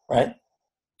 right?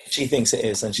 She thinks it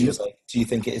is, and she was like, "Do you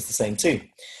think it is the same too?"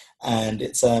 And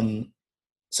it's so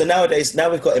nowadays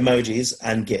we've got emojis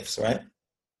and GIFs, right?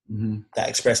 Mm-hmm. That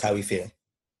express how we feel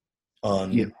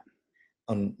on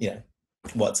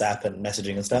WhatsApp and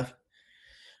messaging and stuff.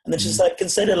 And then she's like,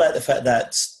 consider the fact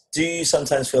that, do you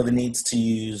sometimes feel the need to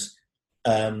use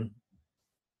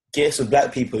GIFs with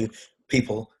black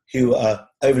people who are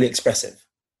overly expressive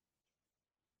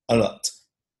a lot,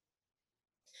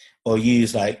 or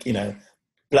use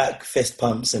black fist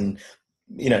pumps and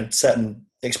certain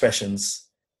expressions?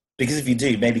 Because if you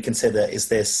do, maybe consider, is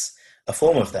this a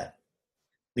form of that?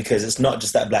 Because it's not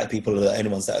just that black people are the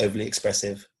only ones that are overly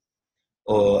expressive,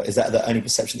 or is that the only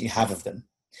perception that you have of them?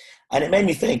 And it made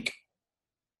me think,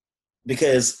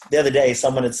 because the other day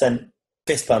someone had sent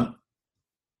fist pump,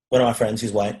 one of my friends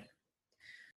who's white,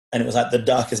 and it was the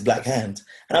darkest black hand.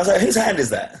 And I was like, whose hand is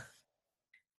that?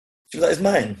 She was like, it's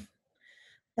mine.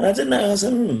 And I didn't know. I was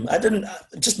like, I didn't,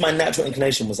 just my natural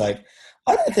inclination was I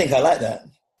don't think I like that.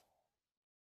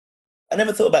 I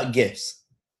never thought about gifts.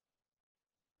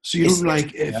 So you don't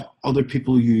like if other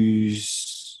people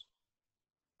use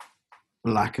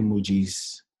black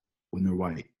emojis when they're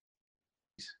white?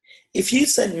 If you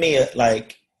sent me a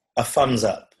thumbs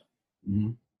up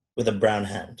with a brown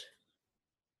hand,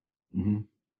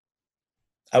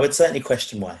 I would certainly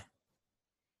question why.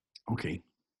 Okay.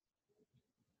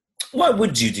 Why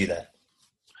would you do that?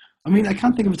 I mean, I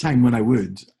can't think of a time when I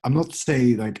would. I'm not to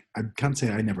say I can't say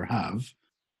I never have,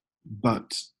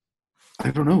 but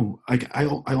I don't know. I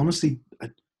honestly,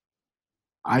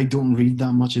 I don't read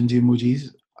that much into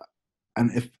emojis.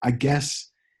 And if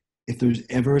there's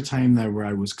ever a time there where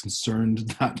I was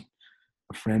concerned that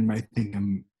a friend might think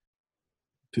I'm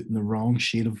putting the wrong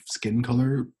shade of skin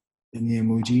color in the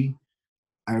emoji,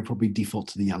 I would probably default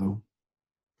to the yellow.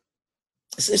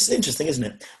 It's interesting, isn't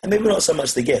it? And maybe not so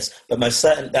much the gifs, but most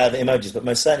certain the emojis, but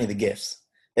most certainly the gifs,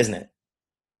 isn't it?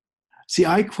 See,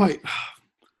 I'm quite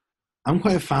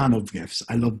a fan of GIFs.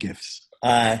 I love GIFs.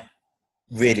 I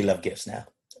really love gifs now.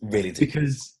 Really do.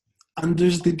 Because, and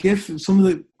there's the GIF, some of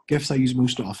the GIFs I use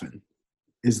most often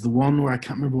is the one where I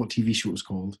can't remember what TV show it was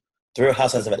called. The Real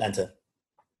Housewives of Atlanta.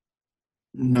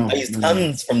 No. I use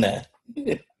tons from there.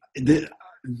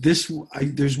 There's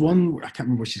one, I can't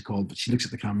remember what she's called, but she looks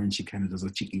at the camera and she kind of does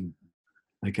a cheeky,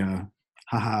 like a,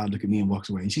 haha, look at me, and walks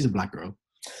away. And she's a black girl.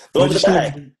 The one with the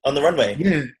bag on the runway.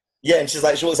 Yeah. Yeah, and she's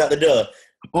like, she walks out the door.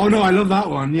 Oh, no, I love that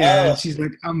one. Yeah. And she's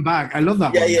like, I'm back. I love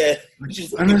that one. Yeah.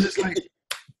 And I was just like,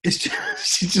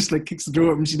 she just like kicks the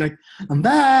door up and she's like, I'm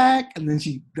back. And then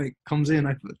she like comes in.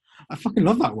 I fucking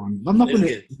love that one. I'm not going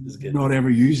to not ever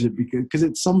use it because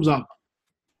it sums up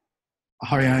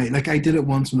how I did it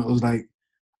once when it was like,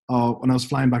 when I was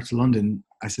flying back to London,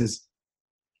 I says,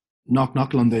 knock,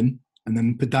 knock, London, and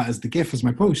then put that as the GIF as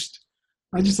my post.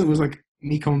 I just thought it was like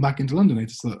me coming back into London. I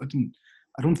just thought,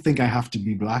 I don't think I have to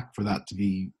be black for that to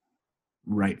be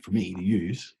right for me to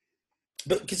use.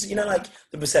 But because, like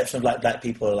the perception of like black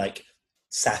people are like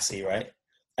sassy, right?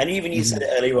 And even you said it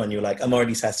earlier on, you were like, I'm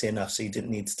already sassy enough, so you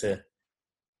didn't need to.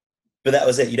 But that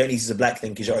was it. You don't need to use a black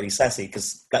thing because you're already sassy,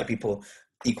 because black people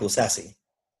equal sassy,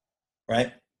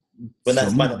 right? But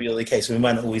that might not be all the case. We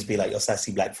might not always be like your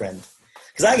sassy black friend.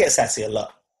 Because I get sassy a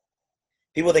lot.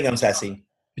 People think I'm sassy.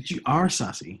 But you are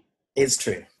sassy. It's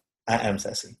true. I am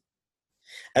sassy.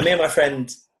 And me and my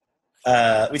friend,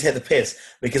 we take the piss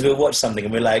because we'll watch something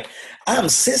and we're like, I'm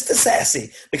Sister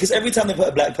Sassy. Because every time they put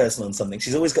a black person on something,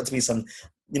 she's always got to be some,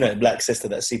 black sister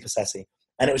that's super sassy.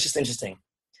 And it was just interesting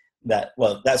that,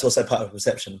 well, that's also part of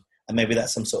perception. And maybe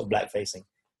that's some sort of black facing.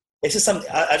 It's just something,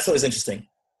 I just thought it was interesting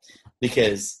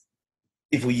because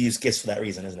people use gifs for that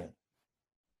reason, isn't it?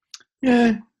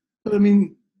 Yeah, but I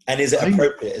mean... And is it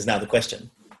appropriate is now the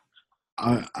question.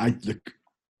 I look,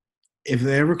 if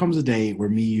there ever comes a day where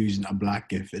me using a black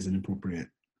GIF is inappropriate,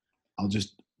 I'll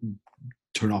just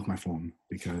turn off my phone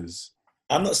because...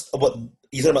 I'm not... What,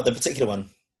 you talking about the particular one?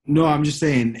 No, I'm just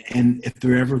saying, and if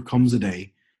there ever comes a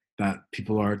day that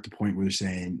people are at the point where they're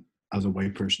saying, as a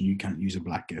white person, you can't use a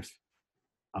black GIF,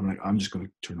 I'm like, I'm just going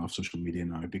to turn off social media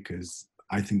now because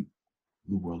I think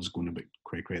the world is going a bit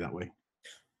cray-cray that way.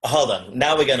 Hold on.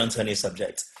 Now we're going on to a new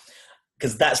subject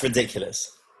because that's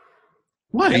ridiculous.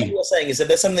 Why? What you're saying is that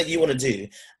there's something that you want to do,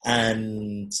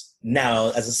 and now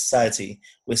as a society,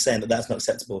 we're saying that that's not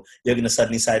acceptable. You're going to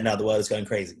suddenly say, now the world is going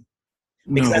crazy.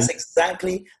 Because that's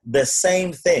exactly the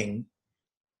same thing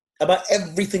about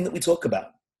everything that we talk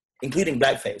about, including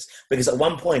blackface. Because at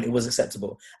one point it was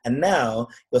acceptable. And now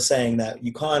you're saying that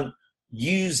you can't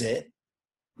use it.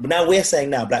 But now we're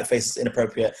saying now blackface is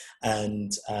inappropriate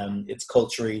and it's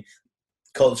culture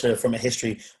from a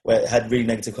history where it had really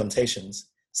negative connotations.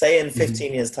 Say in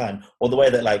 15 years' time, or the way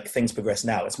that like things progress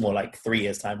now, it's more like 3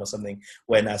 years' time or something,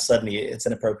 where now suddenly it's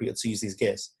inappropriate to use these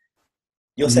gifts.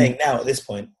 You're saying now at this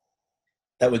point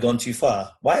that we've gone too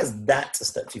far. Why is that a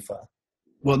step too far?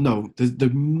 Well, no, the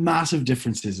massive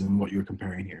differences in what you're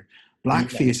comparing here.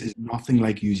 Blackface is nothing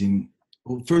like using,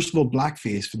 well, first of all,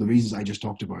 blackface, for the reasons I just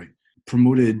talked about,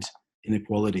 promoted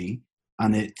inequality,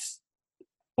 and it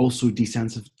also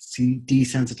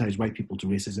desensitized white people to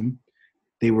racism.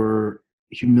 They were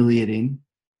humiliating,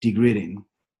 degrading,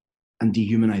 and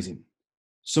dehumanizing.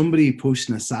 Somebody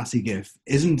posting a sassy GIF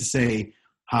isn't to say,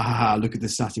 ha ha ha, look at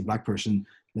this sassy black person,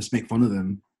 let's make fun of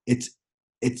them.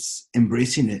 It's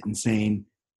embracing it and saying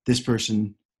this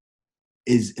person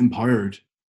is empowered.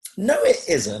 No, it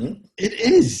isn't. It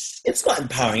is. It's not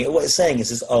empowering. What it's saying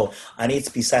is, oh, I need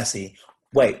to be sassy.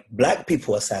 Wait, black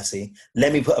people are sassy.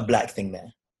 Let me put a black thing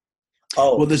there.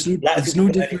 Oh, well, there's no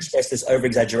difference. Express this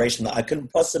over-exaggeration that I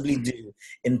couldn't possibly do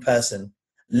in person.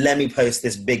 Let me post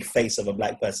this big face of a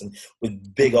black person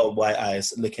with big old white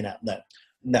eyes looking at.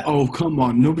 No. Oh, come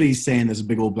on. Nobody's saying there's a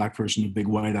big old black person with big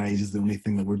white eyes is the only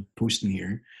thing that we're posting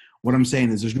here. What I'm saying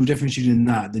is there's no difference in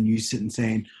that than you sitting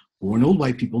saying, born old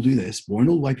white people do this, born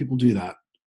old white people do that.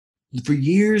 For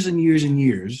years and years and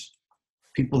years,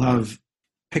 people have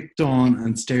picked on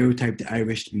and stereotyped the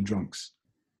Irish to be drunks.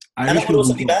 And that would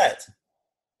also be bad.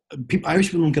 Irish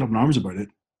people don't get up in arms about it.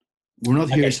 We're not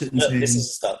here sitting saying... This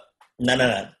is stop.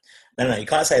 No. You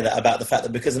can't say that about the fact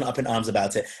that because I'm up in arms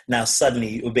about it, now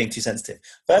suddenly we're being too sensitive.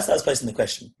 First, I was posing the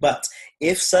question. But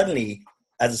if suddenly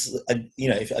as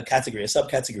if a category, a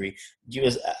subcategory, you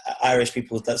as Irish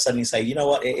people that suddenly say, you know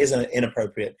what, it is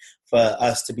inappropriate for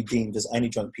us to be deemed as only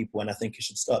drunk people, and I think it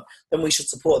should stop, then we should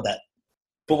support that.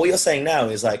 But what you're saying now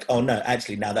is like, oh no,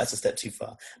 actually now that's a step too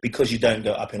far because you don't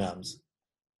go up in arms.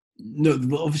 No,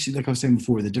 obviously, like I was saying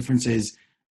before, the difference is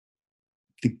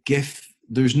the GIF.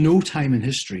 There's no time in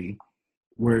history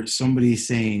where somebody's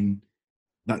saying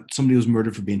that somebody was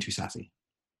murdered for being too sassy.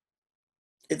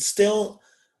 It's still,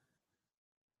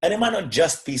 and it might not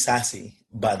just be sassy,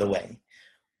 by the way,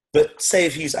 but say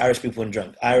if you use Irish people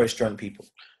and Irish drunk people.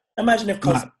 Imagine if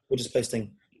constantly we're just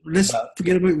posting. Let's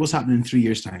forget about what's happening in 3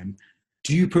 years' time.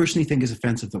 Do you personally think it's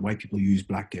offensive that white people use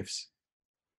black GIFs?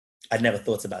 I'd never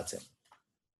thought about it.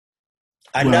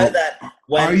 I know that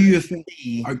when... Are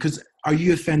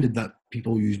you offended that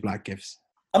people use black GIFs?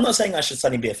 I'm not saying I should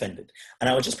suddenly be offended. And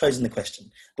I was just posing the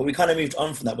question. But we kind of moved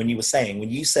on from that when you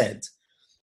said...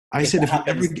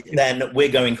 then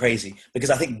we're going crazy, because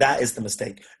I think that is the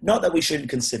mistake. Not that we shouldn't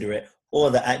consider it,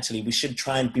 or that actually we should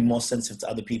try and be more sensitive to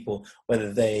other people,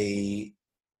 whether they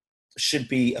should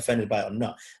be offended by it or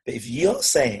not. But if you're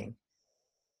saying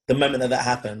the moment that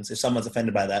happens, if someone's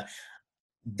offended by that,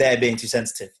 they're being too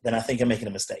sensitive, then I think you're making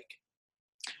a mistake.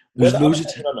 Whether I'm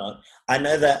offended or not,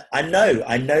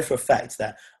 I know for a fact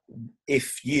that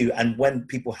if you, and when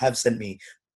people have sent me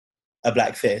a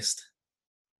black fist,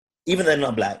 even though they're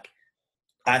not black,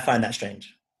 I find that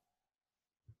strange.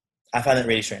 I find that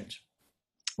really strange.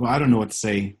 Well, I don't know what to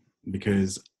say,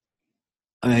 because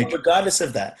regardless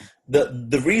of that,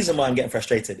 the reason why I'm getting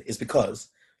frustrated is because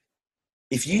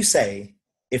if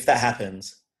that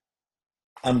happens,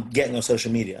 I'm getting on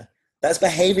social media, that's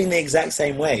behaving the exact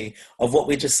same way of what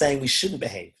we're just saying we shouldn't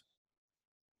behave.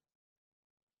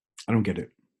 I don't get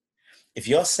it. If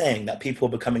you're saying that people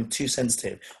are becoming too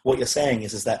sensitive, what you're saying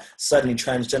is that suddenly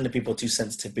transgender people are too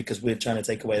sensitive because we're trying to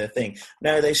take away their thing.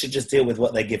 No, they should just deal with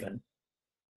what they're given.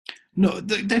 No,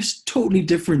 that's totally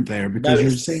different there, because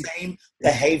you're saying the same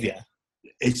behavior.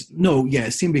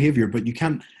 Same behavior, but you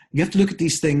have to look at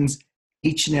these things.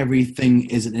 Each and everything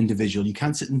is an individual. You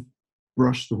can't sit and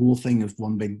brush the whole thing with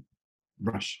one big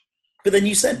brush. But then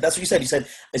that's what you said. You said,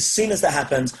 as soon as that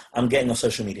happens, I'm getting on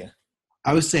social media.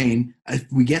 I was saying, if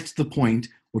we get to the point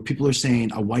where people are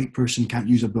saying a white person can't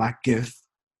use a black GIF,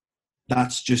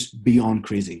 that's just beyond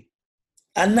crazy.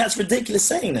 And that's ridiculous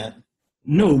saying that.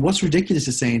 No, what's ridiculous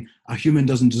is saying a human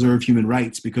doesn't deserve human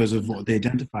rights because of what they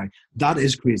identify. That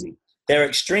is crazy. They're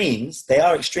extremes. They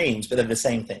are extremes, but they're the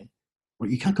same thing.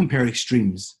 Well, you can't compare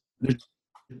extremes.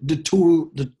 They're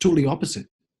totally opposite.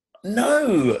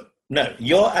 No.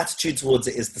 Your attitude towards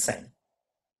it is the same.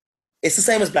 It's the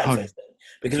same as blackface.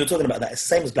 Because we're talking about that. It's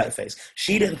the same as blackface.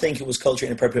 She didn't think it was culturally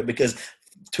inappropriate because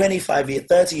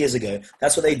 30 years ago,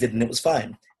 that's what they did and it was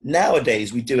fine.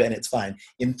 Nowadays, we do it and it's fine.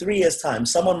 In 3 years' time,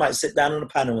 someone might sit down on a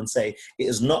panel and say, it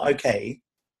is not okay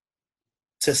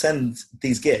to send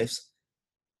these gifts.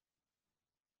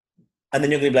 And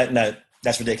then you're going to be like, no,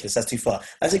 that's ridiculous. That's too far.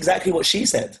 That's exactly what she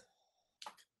said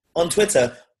on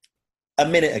Twitter a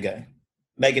minute ago.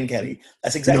 Megyn Kelly.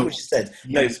 That's exactly what she said.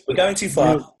 Yes. No, we're going too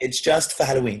far. No. It's just for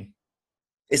Halloween.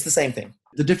 It's the same thing.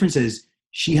 The difference is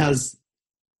she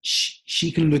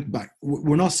can look back.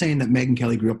 We're not saying that Megyn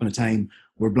Kelly grew up in a time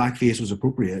where blackface was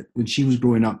appropriate. When she was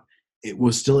growing up, it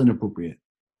was still inappropriate.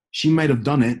 She might have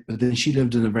done it, but then she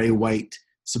lived in a very white,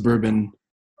 suburban,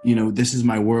 this is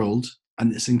my world,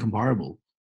 and it's incomparable.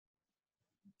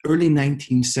 Early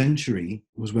 19th century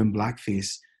was when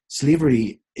blackface,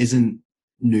 slavery isn't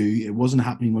new. It wasn't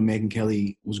happening when Megyn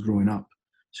Kelly was growing up.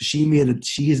 So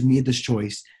she has made this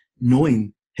choice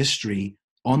knowing history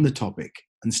on the topic,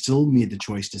 and still made the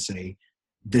choice to say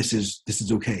this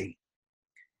is okay.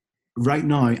 Right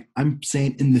now, I'm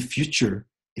saying in the future,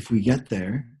 if we get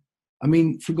there,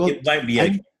 for God, it might be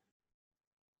okay.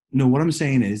 No, what I'm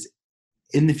saying is,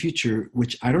 in the future,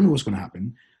 which I don't know what's going to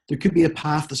happen, there could be a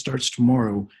path that starts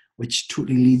tomorrow, which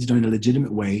totally leads down a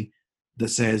legitimate way that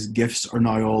says gifts are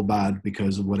now all bad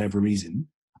because of whatever reason.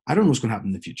 I don't know what's going to happen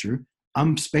in the future.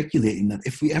 I'm speculating that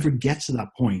if we ever get to that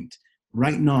point,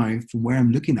 right now, from where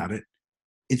I'm looking at it,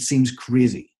 it seems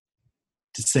crazy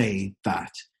to say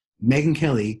that Megyn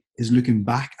Kelly is looking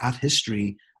back at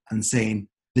history and saying,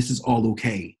 this is all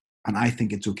okay, and I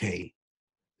think it's okay.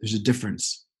 There's a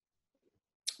difference.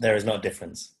 There is not a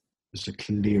difference. There's a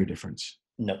clear difference.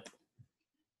 Nope.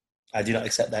 I do not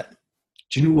accept that.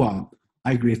 Do you know what?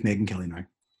 I agree with Megyn Kelly now.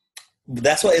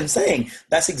 That's what I'm saying.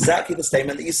 That's exactly the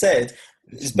statement that you said.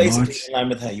 It's basically in line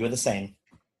with her. You were the same.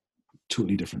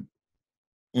 Totally different.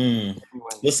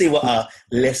 We'll see what our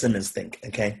listeners think,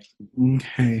 okay?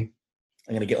 Okay.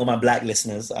 I'm going to get all my black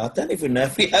listeners. I don't even know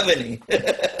if we have any.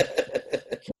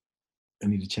 I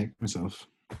need to check myself.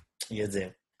 You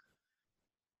do.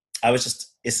 I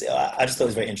just thought it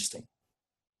was very interesting.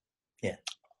 Yeah.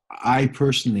 I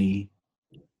personally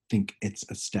think it's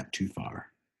a step too far.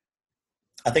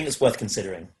 I think it's worth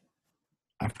considering.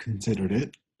 I've considered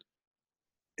it.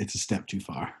 It's a step too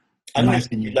far. I'm going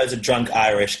to loads of drunk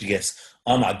Irish gifts.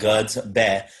 Oh my God,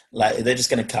 bear. Like, they're just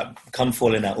going to come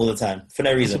falling out all the time for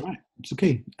no reason. It's all right. It's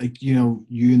okay. Like, you know,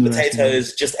 you and the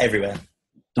potatoes just everywhere.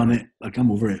 Done it. Like,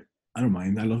 I'm over it. I don't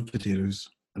mind. I love potatoes.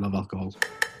 I love alcohol.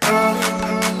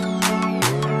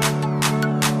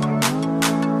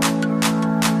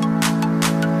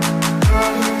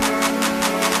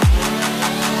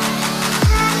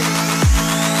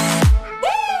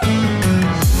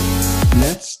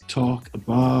 Let's talk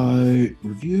about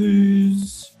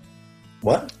reviews.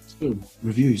 What? So,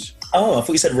 reviews. Oh, I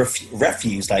thought you said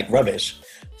refuse, like rubbish.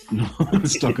 No,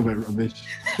 let's talk about rubbish.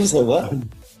 So what?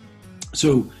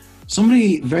 So,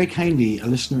 somebody very kindly, a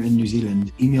listener in New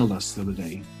Zealand, emailed us the other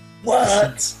day.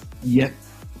 What? Yet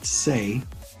to say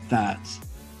that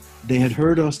they had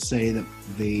heard us say that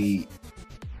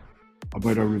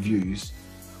about our reviews,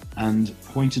 and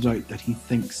pointed out that he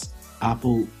thinks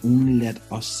Apple only let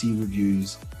us see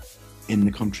reviews in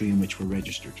the country in which we're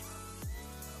registered.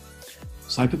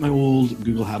 So I put my old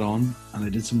Google hat on and I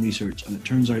did some research, and it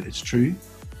turns out it's true.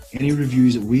 Any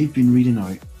reviews that we've been reading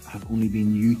out have only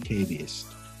been UK based.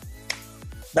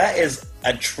 That is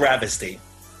a travesty.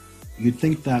 You'd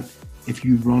think that if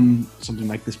you run something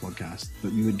like this podcast,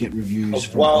 that you would get reviews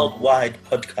from worldwide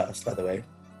podcast, by the way.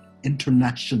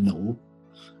 International,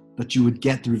 that you would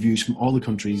get the reviews from all the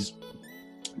countries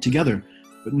together.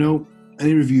 But no,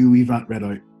 any review we've read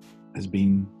out has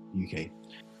been UK.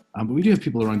 But we do have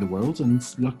people around the world, and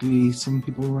luckily some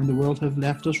people around the world have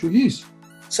left us reviews.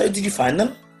 So did you find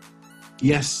them?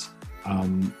 Yes.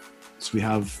 So we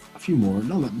have a few more,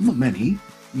 not many,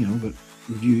 but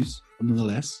reviews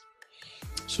nonetheless.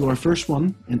 So our first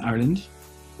one in Ireland,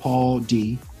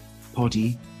 Poddy,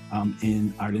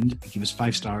 in Ireland, he gave us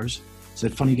 5 stars.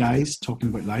 Said, funny guys talking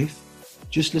about life.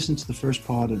 Just listen to the first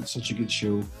pod and it's such a good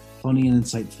show. Funny and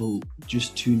insightful.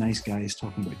 Just 2 nice guys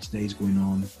talking about today's going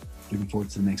on. Looking forward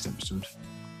to the next episode.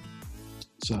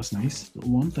 So that's nice.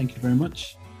 Little one. Thank you very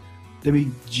much. Then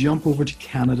we jump over to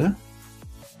Canada.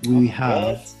 We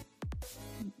have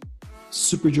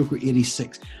Super Joker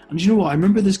 86. And do you know what? I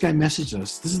remember this guy messaged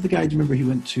us. This is the guy, do you remember he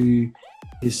went to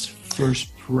his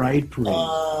first Pride Parade?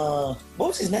 What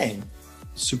was his name?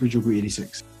 Super Joker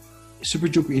 86. Super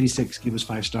Joker 86 gave us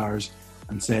 5 stars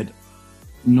and said,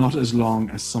 not as long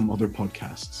as some other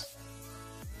podcasts.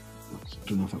 I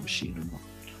don't know if that was Shane or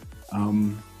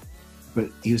not. But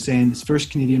he was saying, his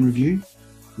first Canadian review,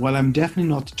 while I'm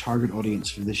definitely not the target audience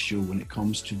for this show when it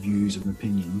comes to views and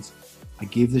opinions, I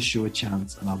gave this show a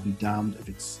chance, and I'll be damned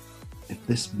if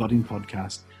this budding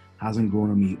podcast hasn't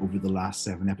grown on me over the last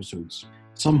 7 episodes.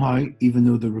 Somehow, even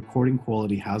though the recording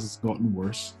quality has gotten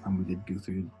worse, and we did go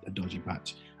through a dodgy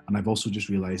patch, and I've also just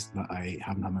realised that I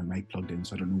haven't had my mic plugged in,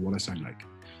 so I don't know what I sound like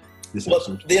this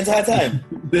episode. The entire time?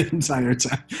 The entire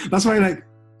time. That's why,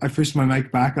 I pushed my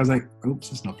mic back. I was like,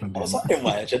 oops, it's not plugged in. I was wondering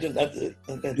why, actually. I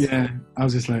didn't. Yeah, I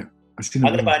was just like, I'm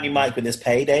going to buy a new mic with this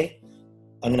payday.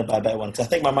 I'm going to buy a better one, because I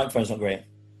think my microphone's not great.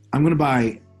 I'm going to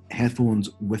buy headphones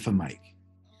with a mic.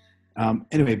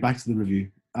 Anyway, back to the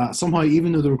review. Somehow,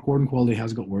 even though the recording quality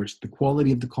has got worse, the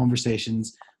quality of the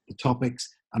conversations, the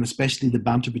topics, and especially the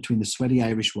banter between the sweaty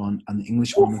Irish one and the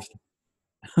English one with...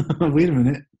 Wait a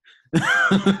minute.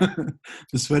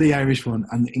 The sweaty Irish one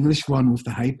and the English one with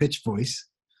the high-pitched voice.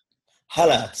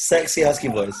 Holla, sexy husky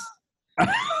voice.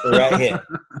 Right here.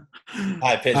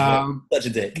 High-pitched voice. Such a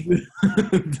dick.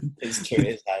 It's true,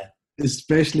 it's high.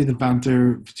 Especially the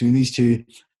banter between these two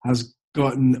has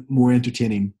gotten more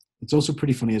entertaining. It's also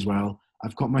pretty funny as well.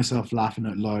 I've caught myself laughing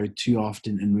out loud too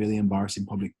often in really embarrassing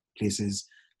public places,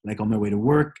 like on my way to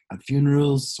work, at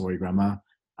funerals, sorry grandma,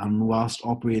 and whilst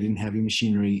operating heavy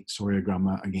machinery, sorry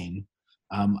grandma again.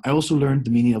 I also learned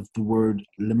the meaning of the word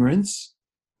limerence,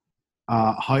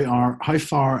 how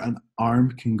far an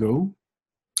arm can go,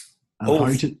 and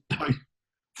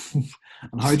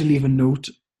how to leave a note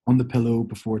on the pillow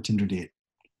before a Tinder date.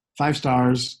 5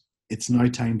 stars. It's now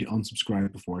time to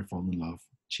unsubscribe before I fall in love.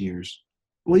 Cheers.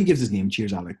 Well, he gives his name.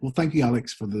 Cheers, Alex. Well, thank you,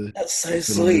 Alex, for the... That's so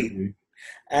sweet. Review.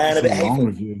 And a bit long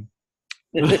review.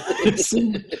 so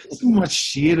much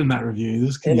shade in that review.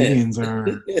 Those Canadians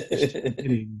are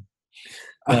kidding.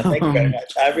 Thank you very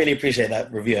much. I really appreciate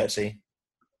that review, actually.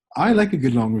 I like a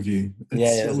good long review.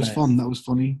 It was nice. fun. That was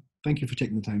funny. Thank you for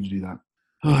taking the time to do that.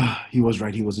 He was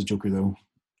right. He was a joker, though.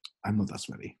 I'm not that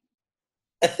sweaty.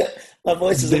 My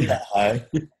voice isn't that high.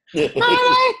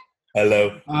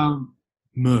 Hello.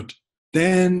 Mutt.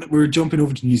 Then we're jumping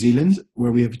over to New Zealand,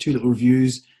 where we have 2 little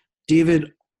reviews.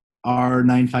 David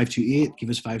R9528 give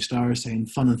us 5 stars, saying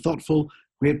fun and thoughtful,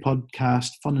 great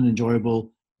podcast, fun and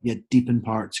enjoyable, yet deep in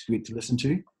parts, great to listen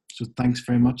to. So thanks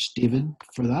very much, David,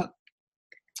 for that.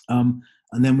 And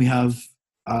then we have,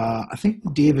 I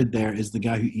think David there is the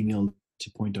guy who emailed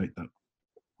to point out that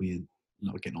we had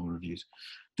not getting all the reviews.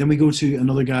 Then we go to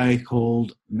another guy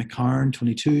called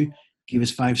McCarn22, gave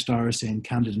us 5 stars, saying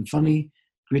candid and funny.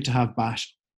 Great to have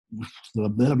Ash back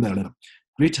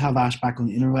on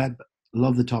the interweb.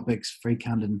 Love the topics, very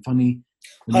candid and funny.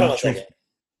 Hold on a second.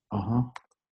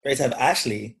 Great to have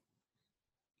Ashley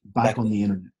back on the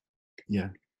internet. Yeah.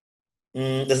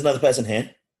 There's another person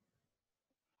here.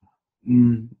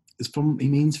 He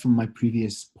means from my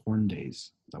previous porn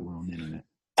days that were on the internet.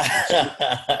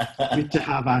 Great to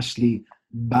have Ashley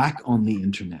back on the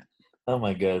internet. Oh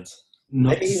my god.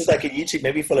 Maybe he was like a YouTube,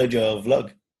 maybe he followed your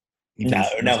vlog.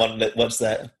 No one watched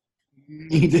that.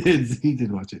 He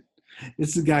did watch it.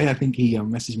 It's the guy, I think he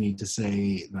messaged me to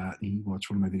say that he watched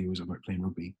one of my videos about playing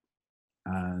rugby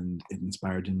and it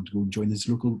inspired him to go join this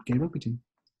local gay rugby team.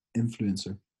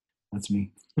 Influencer. That's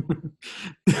me.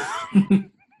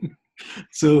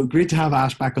 So great to have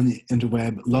Ash back on the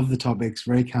interweb. Love the topics,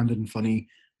 very candid and funny.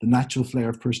 The natural flair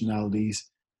of personalities.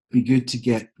 Be good to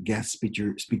get guest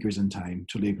speakers in time.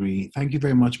 Totally agree. Thank you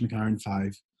very much,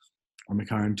 McCarran5 or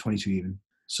McCarran22 even.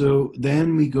 So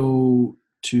then we go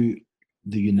to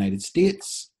the United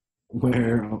States,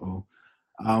 where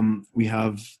we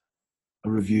have a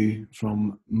review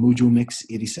from Mojo Mix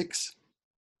 86,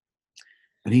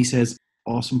 and he says,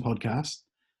 "Awesome podcast.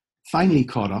 Finally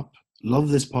caught up. Love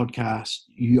this podcast.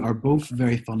 You are both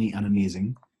very funny and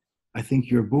amazing. I think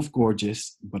you're both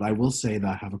gorgeous, but I will say that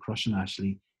I have a crush on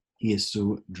Ashley. He is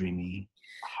so dreamy.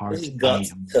 This has got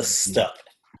to stop.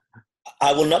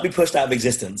 I will not be pushed out of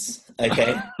existence.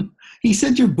 Okay." He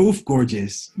said you're both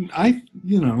gorgeous. I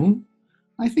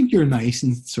think you're nice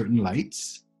in certain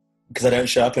lights. Because I don't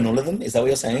show up in all of them? Is that what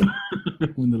you're saying?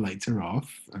 When the lights are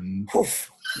off. And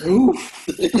oof. Oof.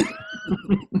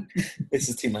 This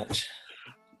is too much.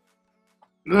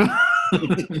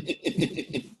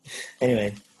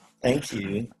 Anyway, thank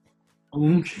you.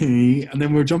 Okay, and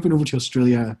then we're jumping over to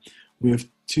Australia. We have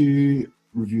 2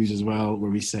 reviews as well where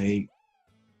we say,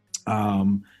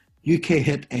 UK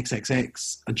hit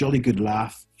XXX, a jolly good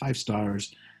laugh, 5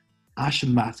 stars. Ash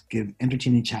and Matt give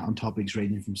entertaining chat on topics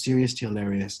ranging from serious to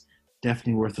hilarious.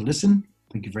 Definitely worth a listen.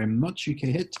 Thank you very much, UK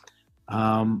hit.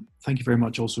 Thank you very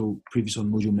much also previous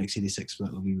on Mojo Mix 86 for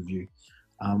that lovely review.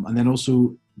 And then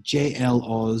also JL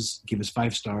Oz give us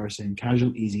 5 stars saying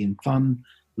casual, easy and fun.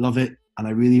 Love it. And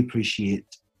I really appreciate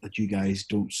that you guys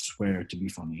don't swear to be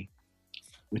funny,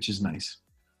 which is nice.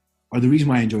 Or the reason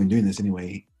why I enjoy doing this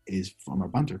anyway is from our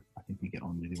banter. I think we get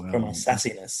on really well. From our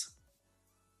sassiness.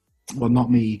 Well, not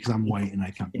me, because I'm white and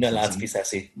I can't. You're not allowed to be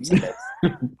sassy.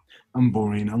 I'm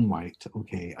boring. I'm white.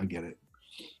 Okay, I get it.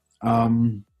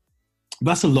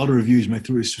 That's a lot of reviews. My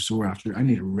throat is so sore after. I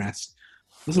need a rest.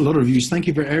 That's a lot of reviews. Thank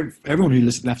you for everyone who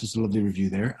left us a lovely review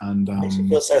there. And makes me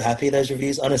feel so happy, those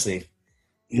reviews, honestly.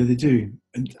 Yeah, they do.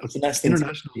 And it's a nice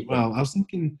international as well. I was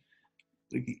thinking,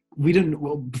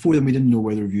 before then we didn't know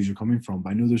where the reviews were coming from, but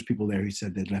I know there's people there who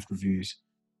said they'd left reviews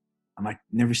and I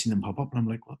never seen them pop up, and I'm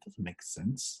like, well, that doesn't make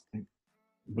sense.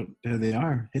 But there they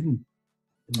are, hidden.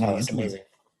 Oh, that's amazing.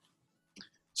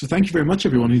 So thank you very much,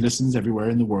 everyone who listens everywhere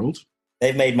in the world.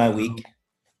 They've made my week.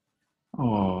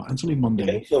 Oh, and it's only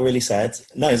Monday. I feel really sad.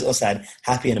 No, it's not sad.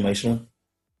 Happy and emotional.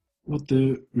 What,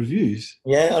 the reviews?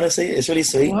 Yeah, honestly, it's really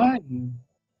sweet. Why?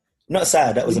 Not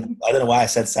sad. I don't know why I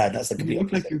said sad. That's the complete. You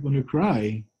look like you're going to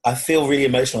cry. I feel really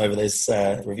emotional over those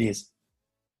reviews.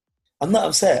 I'm not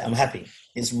upset. I'm happy.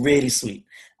 It's really sweet,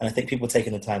 and I think people are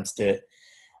taking the time to do it.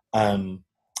 And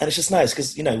it's just nice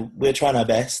because we're trying our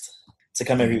best to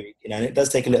come every week. And it does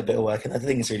take a little bit of work, and I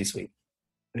think it's really sweet.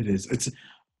 It is.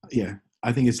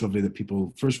 I think it's lovely that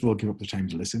people, first of all, give up the time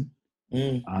to listen,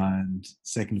 and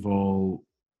second of all,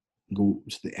 go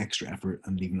to the extra effort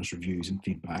and leaving us reviews and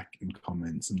feedback and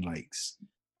comments and likes.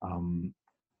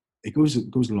 It goes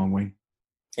a long way.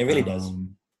 It really does.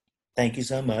 Thank you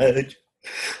so much.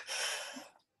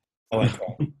 I won't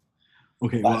cry.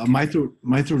 Okay, well, my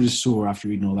throat is sore after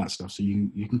reading all that stuff, so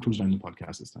you can close down the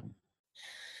podcast this time.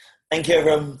 Thank you,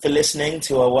 everyone, for listening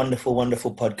to our wonderful,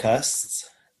 wonderful podcasts.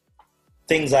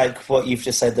 Things like what you've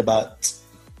just said about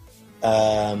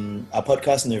our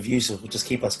podcast and the reviews will just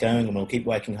keep us going, and we'll keep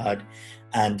working hard.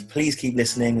 And please keep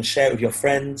listening and share it with your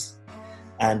friends,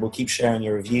 and we'll keep sharing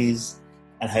your reviews,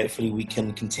 and hopefully we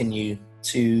can continue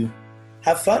to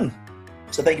have fun.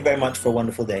 So thank you very much for a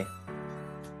wonderful day.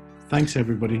 Thanks,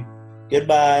 everybody.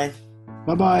 Goodbye.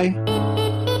 Bye bye.